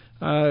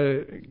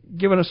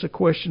given us a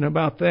question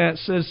about that. It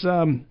says,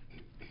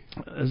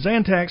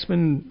 Zantac's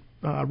been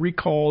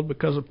recalled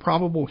because of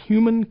probable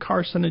human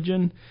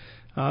carcinogen,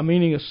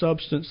 meaning a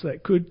substance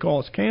that could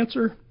cause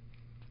cancer,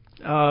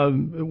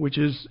 which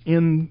is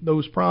in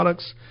those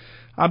products.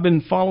 I've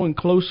been following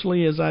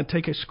closely as I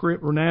take a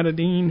script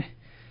ranitidine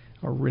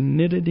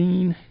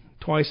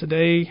twice a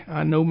day.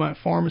 I know my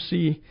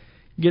pharmacy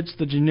gets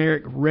the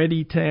generic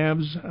Reddy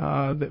tabs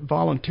that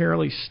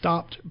voluntarily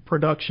stopped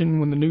production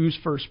when the news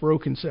first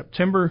broke in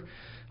September.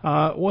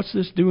 What's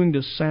this doing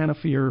to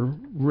Sanofi or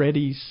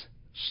Reddy's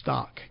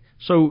stock?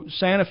 So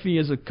Sanofi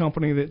is a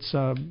company that's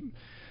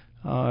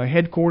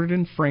headquartered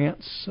in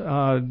France.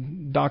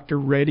 Dr.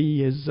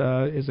 Reddy is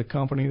a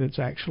company that's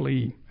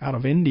actually out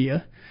of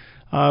India.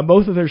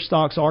 Both of their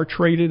stocks are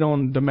traded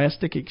on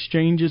domestic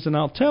exchanges, and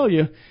I'll tell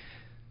you,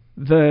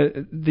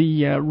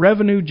 the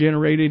revenue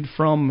generated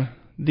from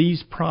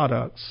these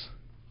products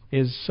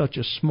is such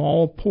a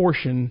small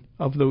portion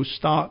of those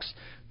stocks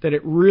that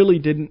it really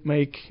didn't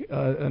make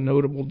a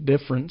notable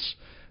difference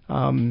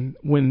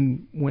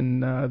when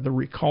the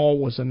recall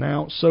was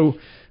announced. So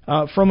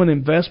from an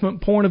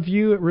investment point of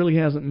view, it really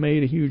hasn't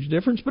made a huge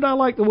difference. But I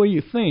like the way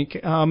you think.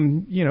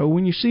 When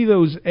you see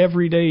those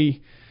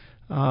everyday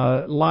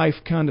life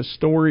kind of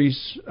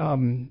stories,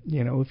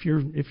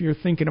 if you're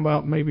thinking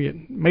about maybe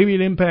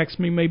it impacts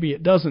me, maybe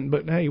it doesn't,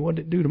 but hey, what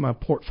did it do to my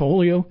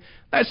portfolio?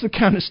 That's the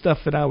kind of stuff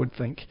that I would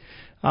think.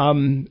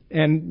 It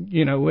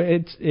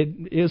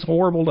is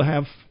horrible to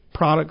have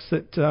products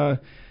that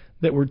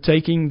we're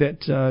taking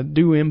that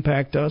do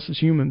impact us as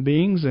human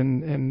beings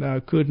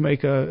and could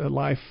make a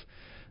life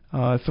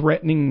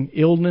threatening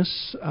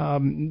illness.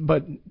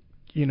 But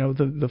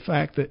the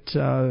fact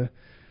that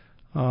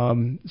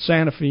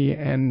Sanofi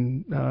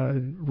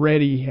and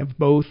Reddy have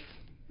both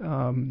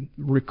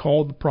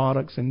recalled the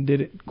products and did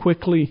it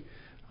quickly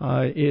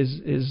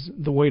is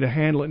the way to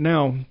handle it.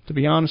 Now, to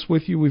be honest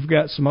with you, we've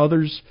got some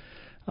others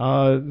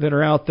that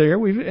are out there.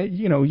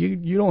 You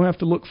don't have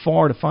to look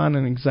far to find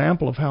an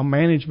example of how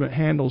management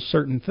handles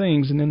certain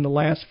things. And in the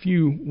last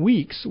few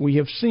weeks, we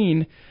have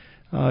seen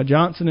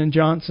Johnson &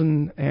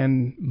 Johnson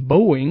and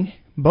Boeing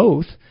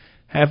both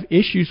have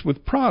issues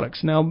with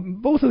products. Now,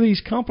 both of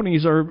these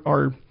companies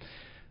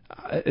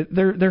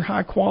they're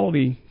high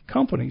quality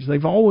companies.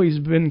 They've always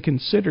been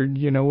considered,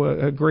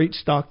 a great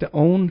stock to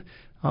own.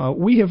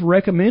 We have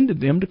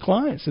recommended them to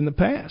clients in the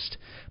past.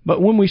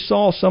 But when we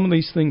saw some of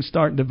these things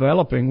start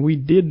developing, we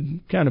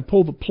did kind of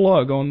pull the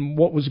plug on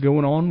what was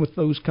going on with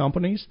those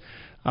companies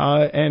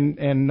and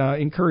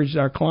encouraged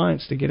our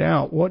clients to get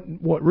out. What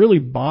really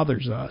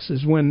bothers us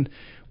is when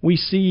we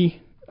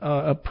see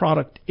a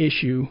product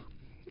issue.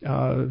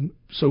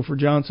 So for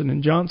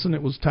Johnson & Johnson,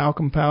 it was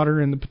talcum powder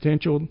and the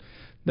potential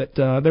that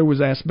there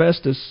was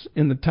asbestos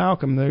in the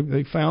talcum.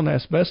 They found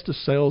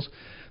asbestos cells.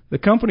 The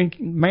company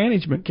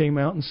management came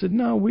out and said,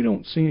 no, we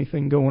don't see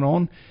anything going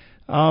on.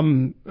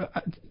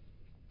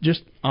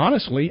 Just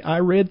honestly, I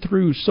read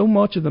through so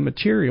much of the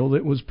material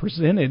that was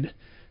presented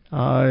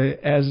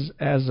as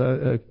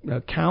a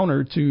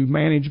counter to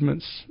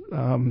management's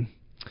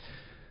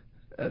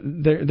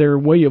their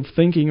way of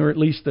thinking, or at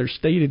least their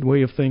stated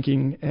way of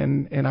thinking,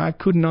 and I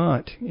could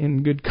not,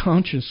 in good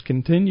conscience,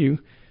 continue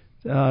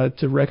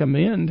to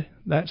recommend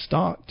that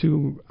stock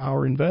to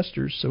our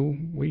investors. So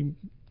we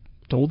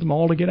told them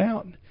all to get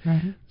out.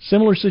 Mm-hmm.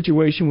 Similar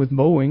situation with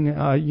Boeing.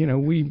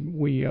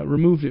 We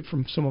removed it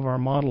from some of our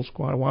models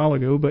quite a while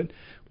ago, but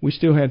we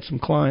still had some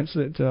clients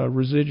that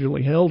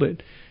residually held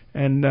it.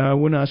 And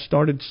when I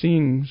started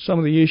seeing some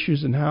of the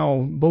issues and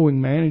how Boeing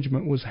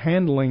management was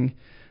handling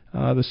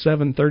the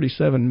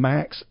 737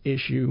 MAX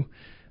issue,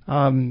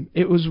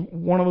 it was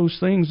one of those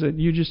things that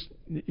you just,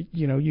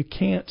 you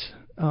can't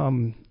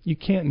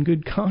in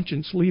good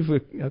conscience leave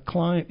a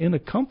client in a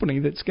company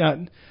that's got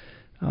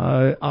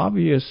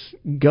obvious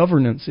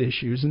governance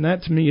issues, and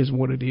that to me is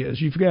what it is.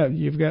 You've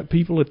got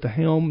people at the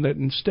helm that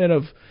instead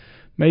of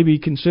maybe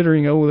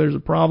considering, there's a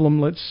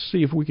problem, let's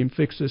see if we can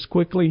fix this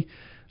quickly,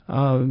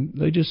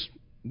 they just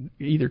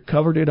either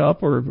covered it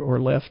up or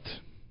left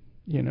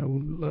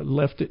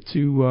it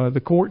to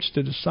the courts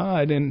to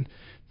decide. And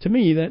to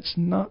me, that's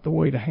not the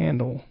way to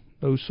handle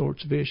those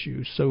sorts of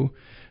issues. So,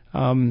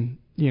 in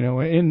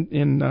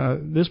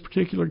this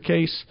particular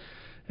case,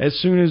 as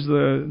soon as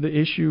the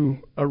issue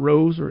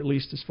arose, or at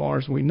least as far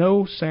as we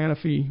know,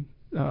 Sanofi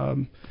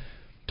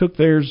took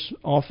theirs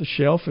off the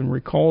shelf and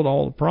recalled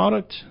all the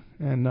product,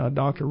 and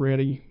Dr.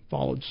 Reddy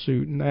followed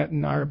suit. And that,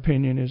 in our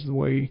opinion, is the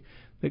way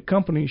that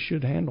companies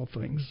should handle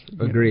things.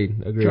 Agreed.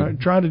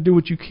 Try to do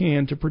what you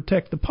can to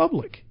protect the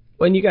public.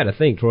 Well, and you got to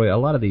think, Troy, a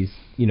lot of these,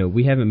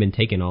 we haven't been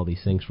taking all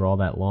these things for all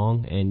that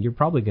long, and you're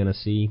probably going to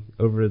see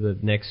over the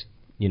next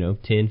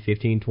 10,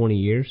 15, 20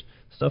 years,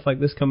 stuff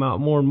like this come out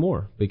more and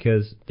more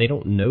because they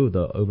don't know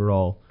the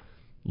overall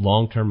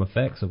long-term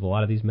effects of a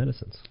lot of these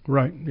medicines.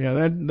 Right.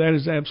 Yeah, that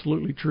is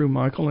absolutely true,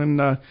 Michael.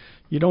 And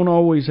you don't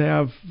always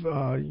have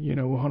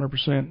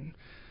 100%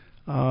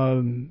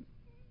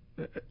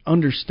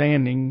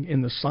 understanding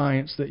in the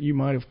science that you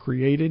might have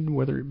created,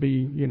 whether it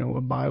be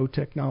a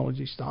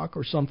biotechnology stock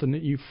or something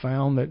that you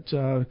found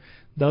that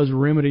does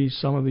remedy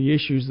some of the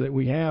issues that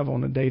we have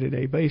on a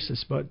day-to-day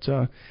basis. But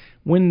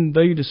when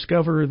they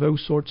discover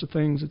those sorts of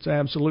things, it's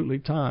absolutely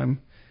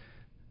time.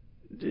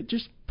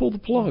 Just pull the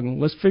plug and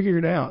let's figure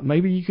it out.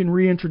 Maybe you can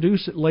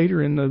reintroduce it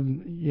later in the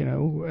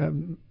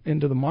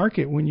into the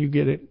market when you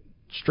get it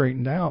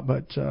straightened out.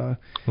 But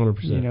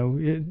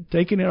 100%.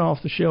 Taking it off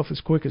the shelf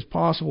as quick as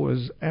possible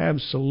is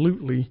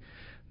absolutely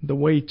the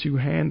way to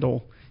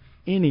handle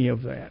any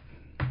of that.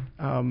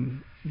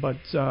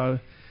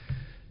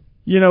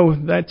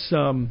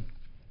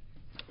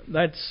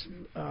 That's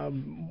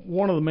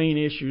one of the main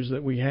issues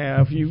that we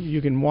have.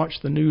 You can watch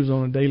the news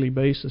on a daily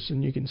basis,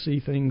 and you can see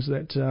things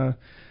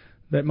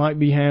that might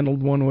be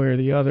handled one way or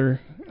the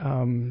other,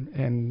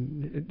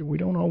 and we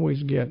don't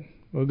always get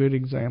a good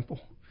example.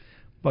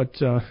 But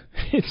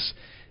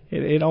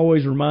it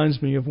always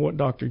reminds me of what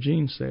Dr.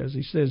 Gene says.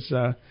 He says,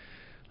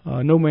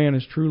 no man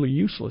is truly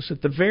useless.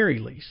 At the very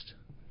least,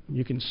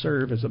 you can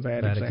serve as a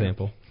bad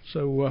example.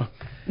 So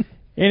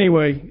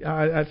Anyway,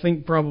 I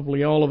think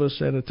probably all of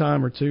us at a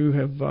time or two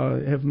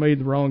have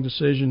made the wrong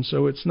decision.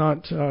 So it's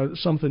not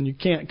something you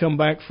can't come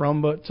back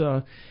from. But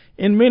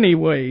in many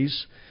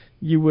ways,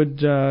 you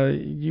would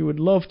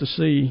love to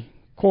see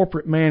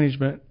corporate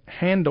management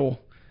handle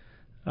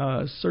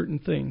certain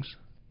things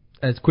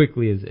as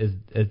quickly as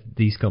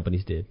these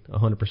companies did.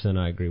 100%,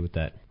 I agree with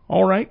that.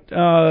 All right.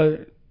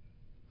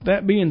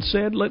 That being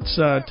said, let's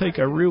take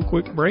a real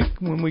quick break.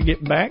 When we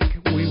get back,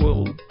 we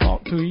will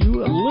talk to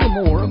you a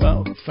little more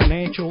about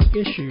financial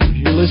issues.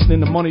 You're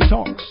listening to Money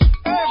Talks.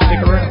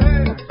 Stick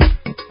around.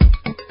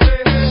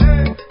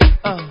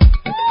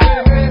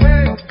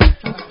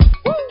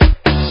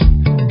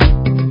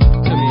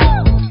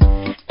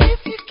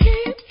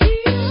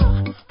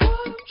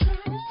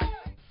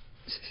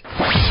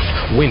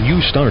 When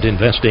you start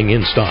investing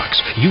in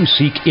stocks, you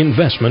seek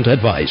investment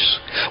advice.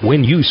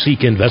 When you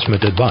seek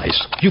investment advice,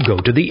 you go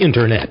to the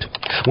Internet.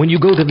 When you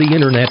go to the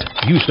Internet,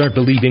 you start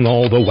believing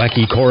all the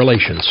wacky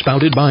correlations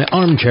spouted by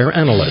armchair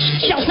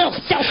analysts.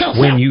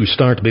 When you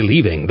start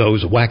believing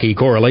those wacky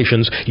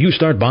correlations, you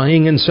start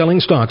buying and selling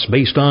stocks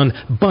based on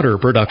butter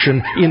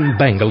production in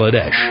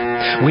Bangladesh.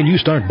 When you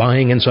start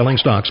buying and selling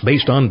stocks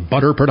based on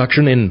butter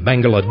production in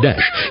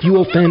Bangladesh, you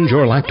offend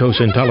your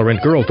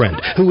lactose-intolerant girlfriend,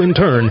 who in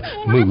turn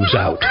moves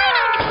out.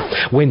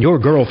 When your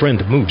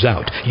girlfriend moves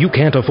out, you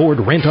can't afford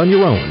rent on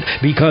your own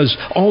because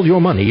all your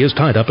money is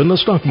tied up in the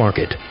stock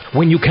market.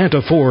 When you can't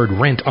afford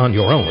rent on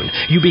your own,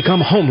 you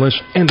become homeless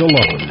and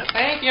alone.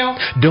 Thank you.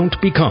 Don't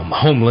become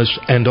homeless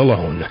and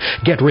alone.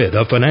 Get rid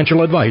of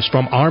financial advice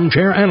from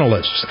armchair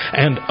analysts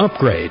and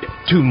upgrade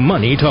to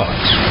Money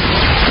Talks.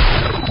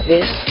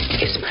 This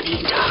is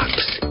Money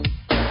Talks.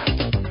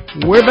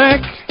 We're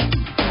back.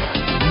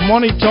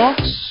 Money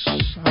Talks.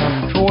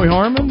 I'm Troy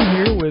Harmon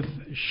here with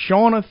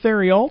Shauna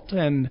Theriault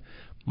and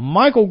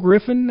Michael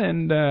Griffin,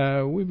 and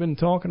we've been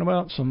talking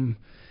about some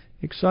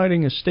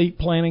exciting estate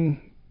planning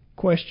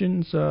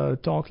questions.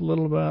 Talked a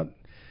little about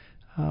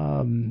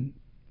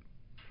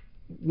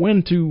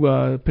when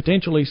to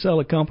potentially sell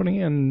a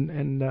company,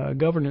 and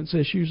governance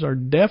issues are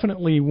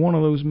definitely one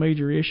of those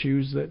major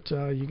issues that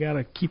you got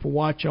to keep a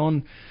watch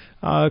on.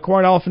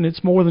 Quite often,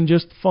 it's more than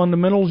just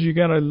fundamentals. You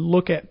got to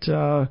look at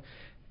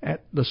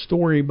the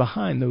story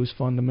behind those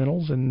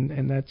fundamentals,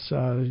 and that's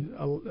a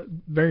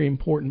very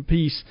important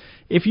piece.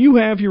 If you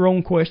have your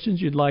own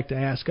questions you'd like to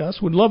ask us,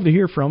 we'd love to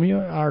hear from you.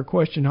 Our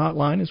question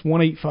hotline is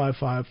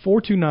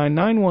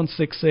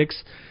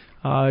 1-855-429-9166.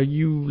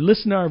 You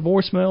listen to our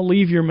voicemail,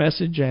 leave your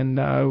message, and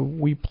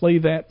we play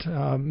that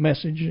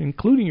message,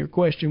 including your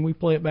question. We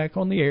play it back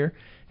on the air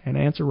and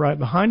answer right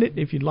behind it.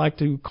 If you'd like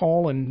to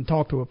call and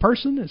talk to a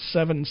person, it's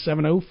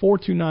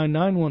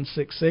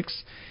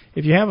 770-429-9166.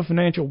 If you have a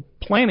financial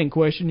planning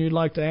question you'd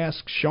like to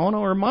ask Shauna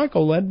or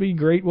Michael, that'd be a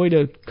great way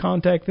to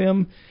contact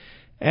them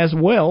as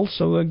well.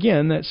 So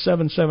again, that's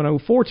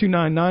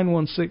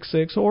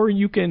 770-429-9166, or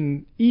you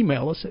can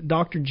email us at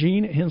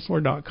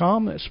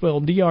drgene@hensler.com. That's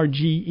spelled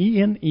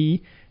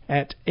DRGENE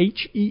at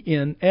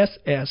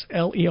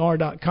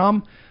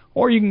HENSSLER.com.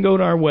 Or you can go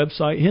to our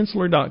website,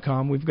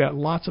 hensler.com. We've got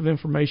lots of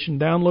information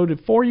downloaded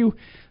for you.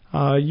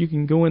 You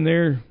can go in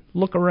there,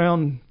 look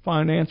around,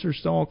 find answers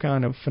to all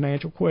kind of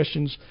financial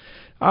questions.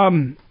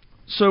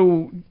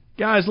 So,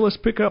 guys, let's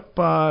pick up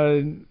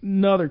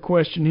another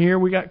question here.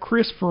 We got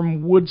Chris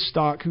from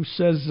Woodstock who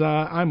says,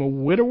 I'm a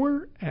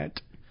widower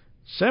at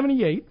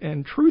 78,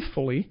 and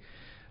truthfully,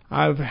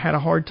 I've had a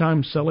hard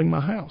time selling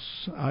my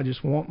house. I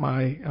just want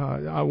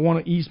I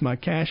want to ease my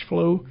cash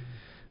flow.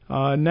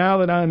 Now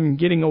that I'm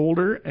getting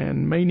older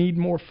and may need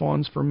more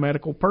funds for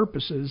medical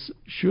purposes,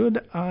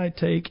 should I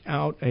take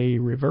out a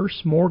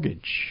reverse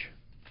mortgage?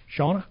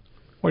 Shauna,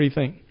 what do you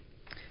think?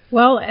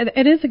 Well,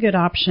 it is a good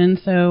option.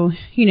 So,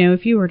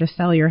 if you were to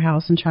sell your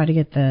house and try to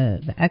get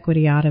the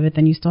equity out of it,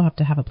 then you still have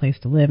to have a place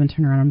to live and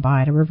turn around and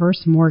buy it. A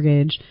reverse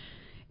mortgage,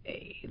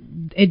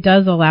 it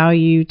does allow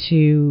you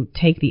to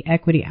take the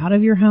equity out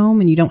of your home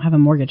and you don't have a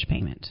mortgage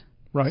payment.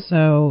 Right.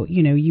 So,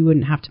 you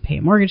wouldn't have to pay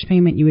a mortgage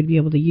payment. You would be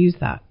able to use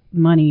that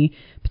money,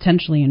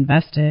 potentially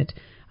invest it.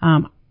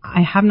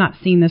 I have not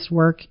seen this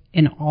work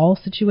in all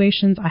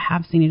situations. I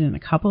have seen it in a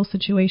couple of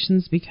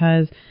situations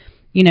because,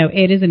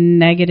 it is a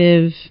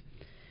negative,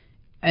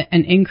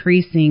 an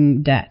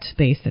increasing debt,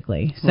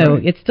 basically. So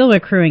It's still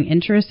accruing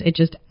interest. It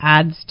just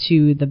adds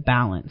to the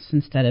balance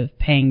instead of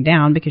paying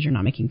down because you're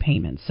not making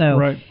payments.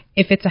 So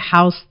if it's a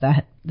house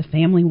that the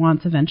family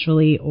wants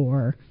eventually,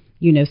 or,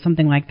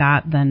 something like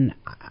that, then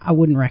I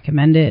wouldn't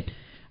recommend it.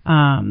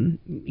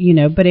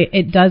 But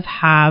it does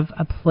have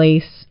a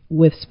place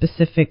with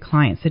specific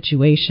client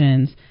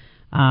situations,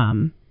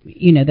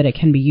 that it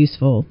can be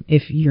useful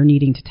if you're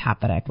needing to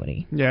tap that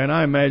equity. Yeah, and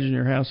I imagine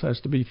your house has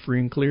to be free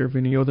and clear of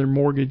any other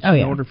mortgage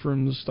in order for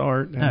them to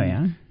start.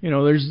 And,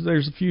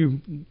 there's a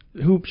few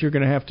hoops you're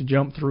going to have to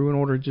jump through in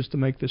order just to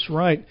make this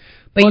right.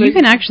 But you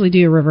can actually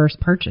do a reverse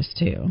purchase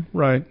too.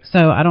 Right.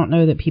 So I don't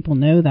know that people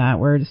know that,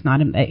 where it's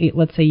not,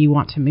 let's say you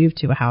want to move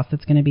to a house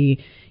that's going to be,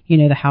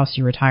 the house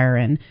you retire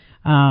in,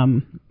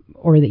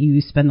 or that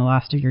you spend the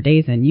last of your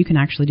days in, you can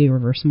actually do a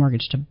reverse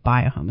mortgage to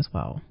buy a home as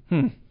well.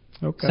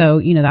 Okay.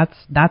 So,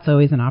 that's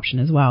always an option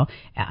as well.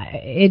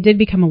 It did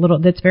become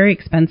that's very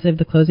expensive.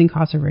 The closing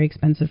costs are very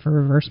expensive for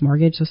reverse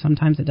mortgage, so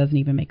sometimes it doesn't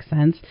even make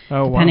sense.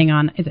 Depending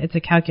on, it's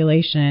a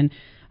calculation,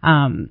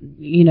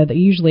 that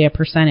usually a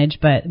percentage,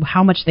 but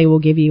how much they will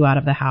give you out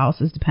of the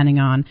house is depending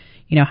on,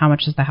 how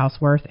much is the house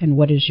worth and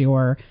what is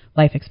your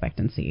life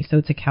expectancy. So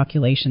it's a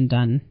calculation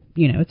done,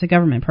 it's a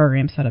government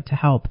program set up to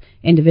help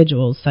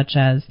individuals such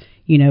as,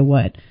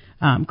 what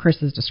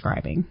Chris is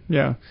describing.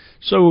 Yeah.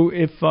 So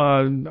if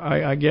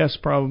I guess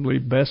probably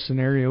best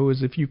scenario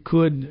is if you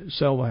could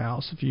sell the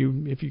house, if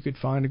you could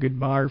find a good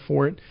buyer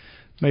for it,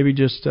 maybe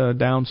just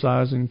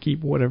downsize and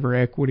keep whatever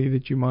equity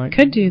that you might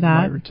could do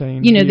that. Might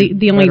retain.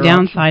 The only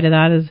downside of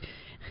that is,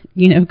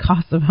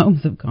 costs of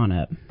homes have gone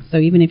up. So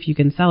even if you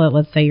can sell it,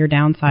 let's say you're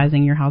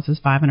downsizing, your house is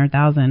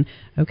 $500,000.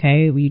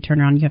 Okay, well, you turn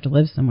around, you have to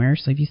live somewhere.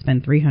 So if you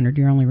spend $300,000,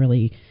 you're only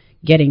really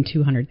getting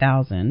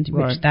 $200,000,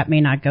 which that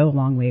may not go a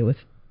long way with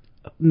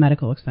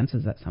medical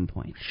expenses at some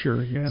point.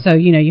 Sure, yeah. So,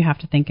 you have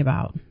to think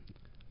about,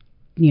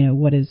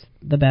 what is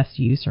the best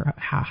use or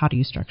how do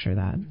you structure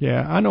that?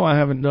 Yeah, I know I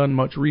haven't done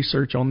much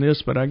research on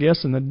this, but I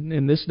guess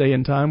in this day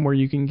and time where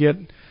you can get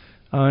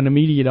an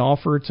immediate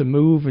offer to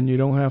move and you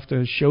don't have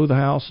to show the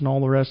house and all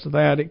the rest of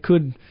that, it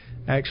could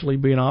actually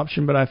be an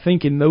option. But I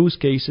think in those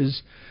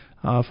cases,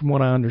 from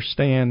what I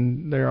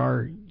understand, there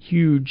are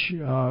huge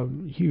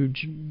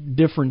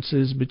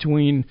differences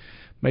between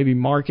maybe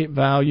market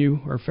value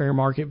or fair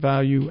market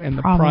value and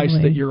the price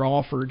that you're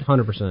offered.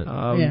 100%.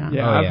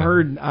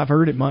 I've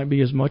heard it might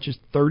be as much as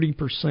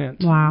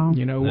 30%. Wow.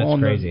 That's on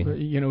crazy.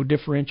 The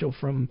differential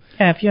from.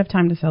 Yeah, if you have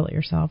time to sell it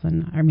yourself,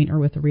 or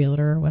with a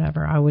realtor or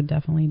whatever, I would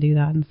definitely do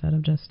that instead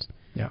of just.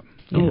 Yeah.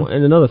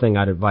 And another thing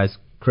I'd advise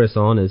Chris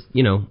on is,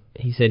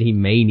 he said he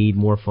may need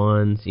more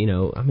funds.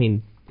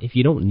 If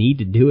you don't need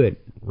to do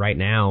it right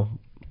now,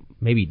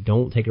 maybe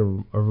don't take a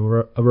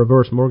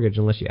reverse mortgage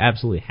unless you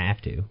absolutely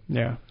have to.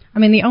 Yeah.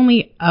 The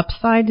only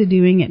upside to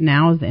doing it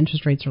now is the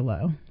interest rates are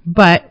low.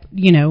 But,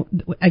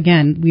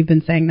 again, we've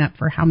been saying that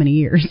for how many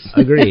years?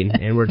 Agreed.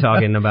 And we're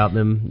talking about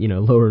them,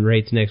 lowering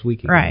rates next week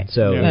again. Right.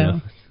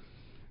 So,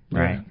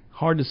 Right.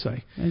 Hard to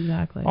say.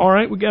 Exactly. All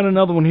right, we got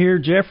another one here.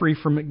 Jeffrey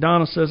from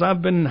McDonough says,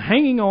 I've been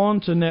hanging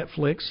on to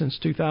Netflix since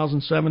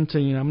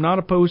 2017. I'm not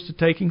opposed to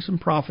taking some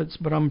profits,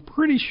 but I'm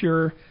pretty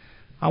sure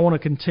I want to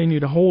continue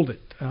to hold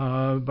it.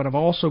 But I've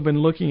also been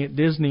looking at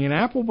Disney and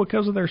Apple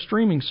because of their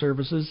streaming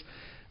services.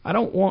 I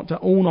don't want to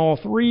own all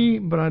three,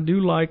 but I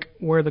do like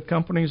where the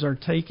companies are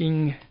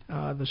taking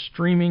the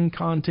streaming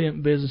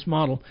content business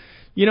model.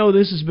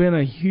 This has been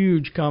a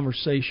huge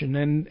conversation,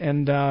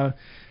 and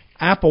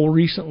Apple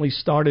recently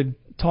started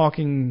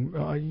talking,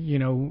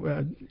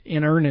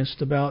 in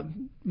earnest about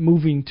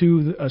moving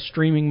to a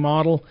streaming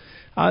model.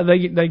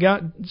 They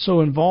got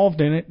so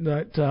involved in it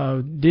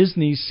that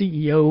Disney's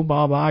CEO,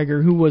 Bob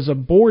Iger, who was a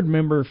board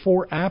member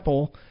for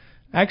Apple,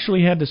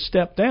 actually had to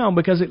step down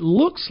because it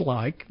looks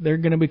like they're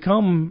going to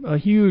become a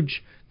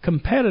huge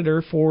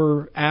competitor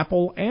for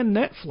Apple and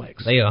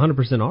Netflix. They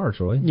 100% are,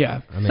 Troy.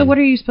 Yeah. So what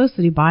are you supposed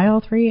to do? Buy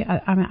all three?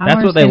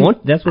 That's what they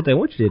want. That's what they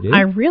want you to do.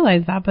 I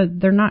realize that,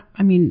 but they're not.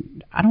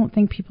 I don't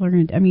think people are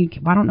going to.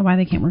 I don't know why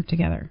they can't work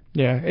together.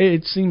 Yeah,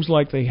 it seems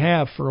like they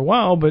have for a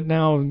while, but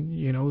now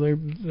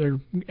they're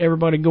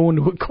everybody going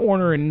to a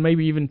corner and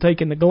maybe even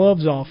taking the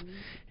gloves off.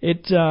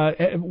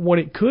 What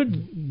it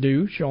could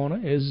do,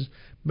 Shauna, is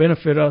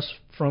benefit us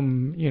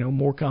from,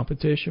 more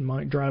competition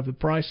might drive the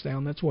price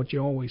down. That's what you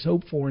always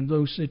hope for in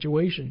those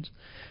situations.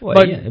 Well,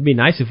 but it'd be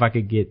nice if I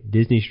could get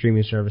Disney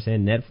streaming service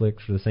and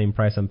Netflix for the same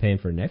price I'm paying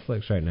for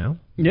Netflix right now.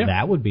 Yeah.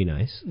 That would be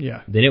nice.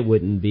 Yeah. Then it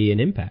wouldn't be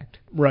an impact.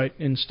 Right.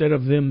 Instead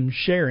of them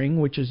sharing,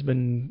 which has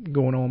been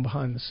going on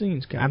behind the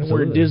scenes, kind of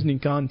where Disney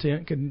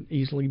content could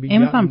easily be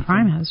Amazon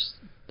Prime has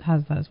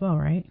that as well,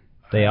 right?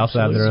 They also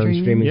have their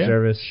own streaming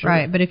service. Sure.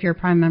 Right, but if you're a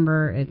Prime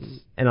member, it's...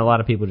 And a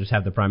lot of people just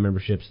have the Prime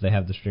membership, so they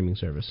have the streaming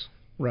service.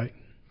 Right.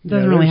 It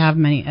doesn't really have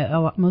many...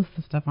 most of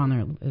the stuff on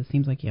there, it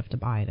seems like you have to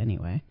buy it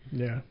anyway.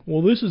 Yeah.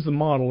 Well, this is the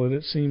model that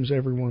it seems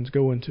everyone's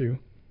going to.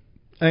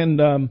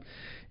 And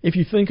if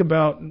you think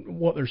about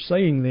what they're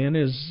saying then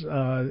is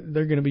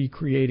they're going to be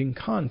creating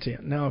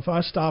content. Now, if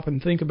I stop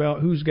and think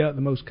about who's got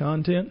the most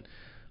content,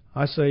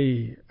 I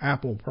say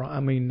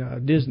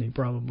Disney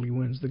probably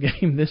wins the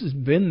game. This has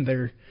been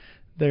their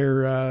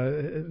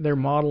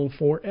model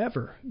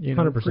forever.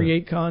 100%.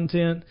 Create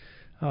content.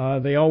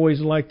 They always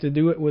like to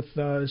do it with,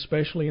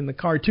 especially in the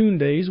cartoon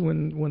days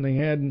when they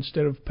had,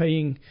 instead of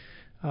paying,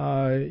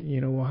 a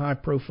high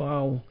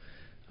profile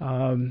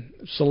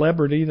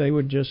celebrity, they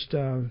would just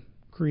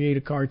create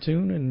a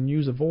cartoon and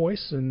use a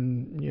voice.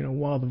 And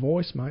while the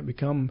voice might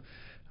become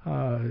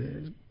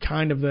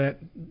kind of that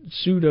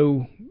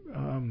pseudo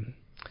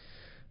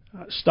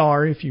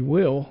star, if you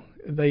will,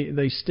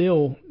 they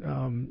still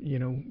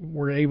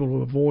were able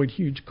to avoid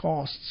huge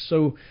costs.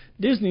 So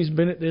Disney's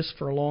been at this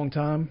for a long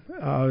time.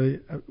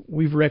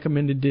 We've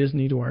recommended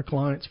Disney to our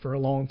clients for a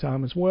long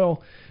time as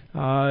well,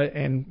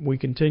 and we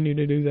continue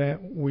to do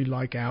that. We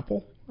like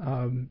Apple.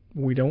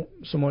 We don't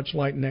so much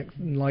like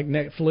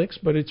Netflix,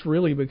 but it's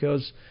really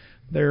because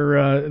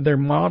their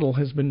model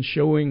has been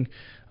showing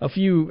a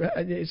few.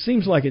 It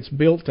seems like it's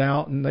built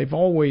out, and they've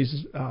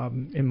always,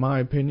 in my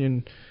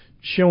opinion,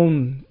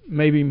 shown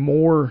maybe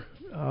more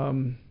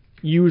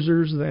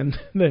users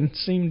than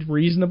seemed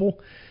reasonable.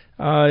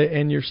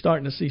 And you're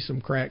starting to see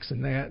some cracks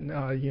in that.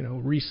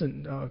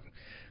 Recent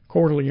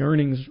quarterly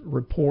earnings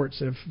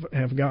reports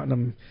have gotten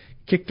them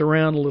kicked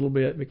around a little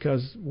bit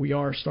because we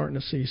are starting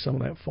to see some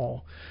of that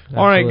fall. Absolutely.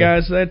 All right,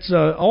 guys, that's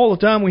all the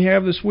time we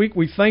have this week.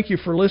 We thank you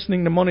for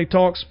listening to Money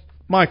Talks.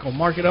 Michael,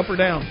 mark it up or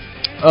down?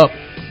 Up.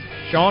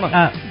 Shauna?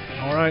 Up.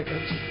 All right,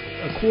 that's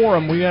a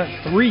quorum. We got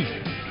 3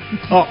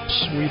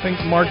 ups. We think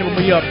the market will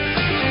be up.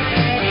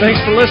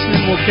 Thanks for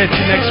listening. We'll catch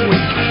you next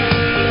week.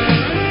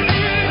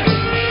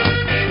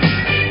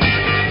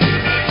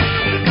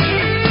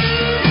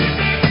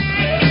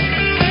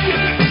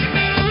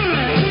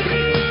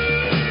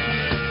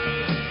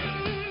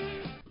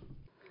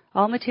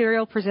 All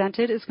material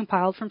presented is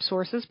compiled from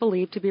sources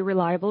believed to be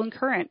reliable and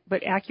current,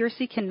 but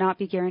accuracy cannot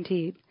be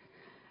guaranteed.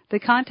 The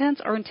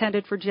contents are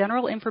intended for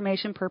general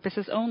information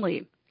purposes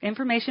only.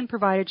 Information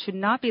provided should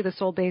not be the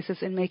sole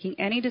basis in making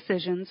any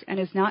decisions and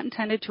is not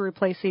intended to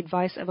replace the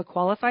advice of a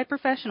qualified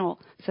professional,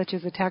 such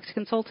as a tax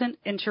consultant,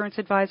 insurance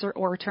advisor,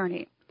 or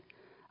attorney.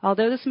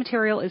 Although this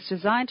material is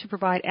designed to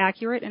provide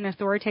accurate and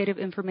authoritative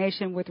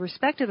information with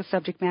respect to the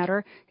subject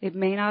matter, it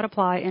may not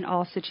apply in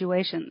all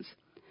situations.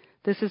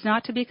 This is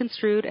not to be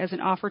construed as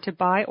an offer to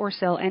buy or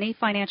sell any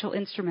financial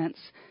instruments.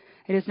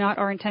 It is not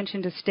our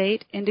intention to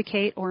state,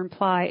 indicate, or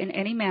imply in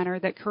any manner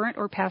that current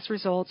or past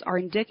results are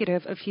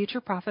indicative of future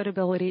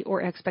profitability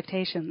or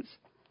expectations.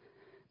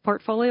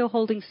 Portfolio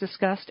holdings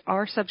discussed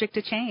are subject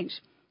to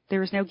change.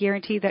 There is no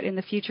guarantee that in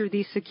the future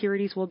these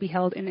securities will be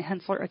held in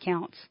Hensler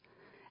accounts.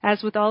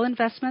 As with all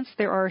investments,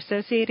 there are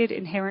associated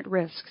inherent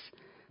risks.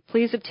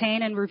 Please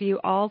obtain and review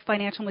all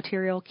financial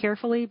material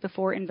carefully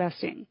before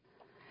investing.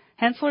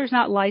 Hensler is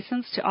not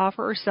licensed to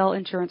offer or sell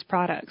insurance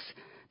products.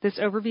 This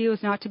overview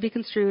is not to be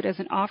construed as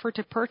an offer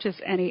to purchase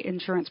any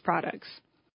insurance products.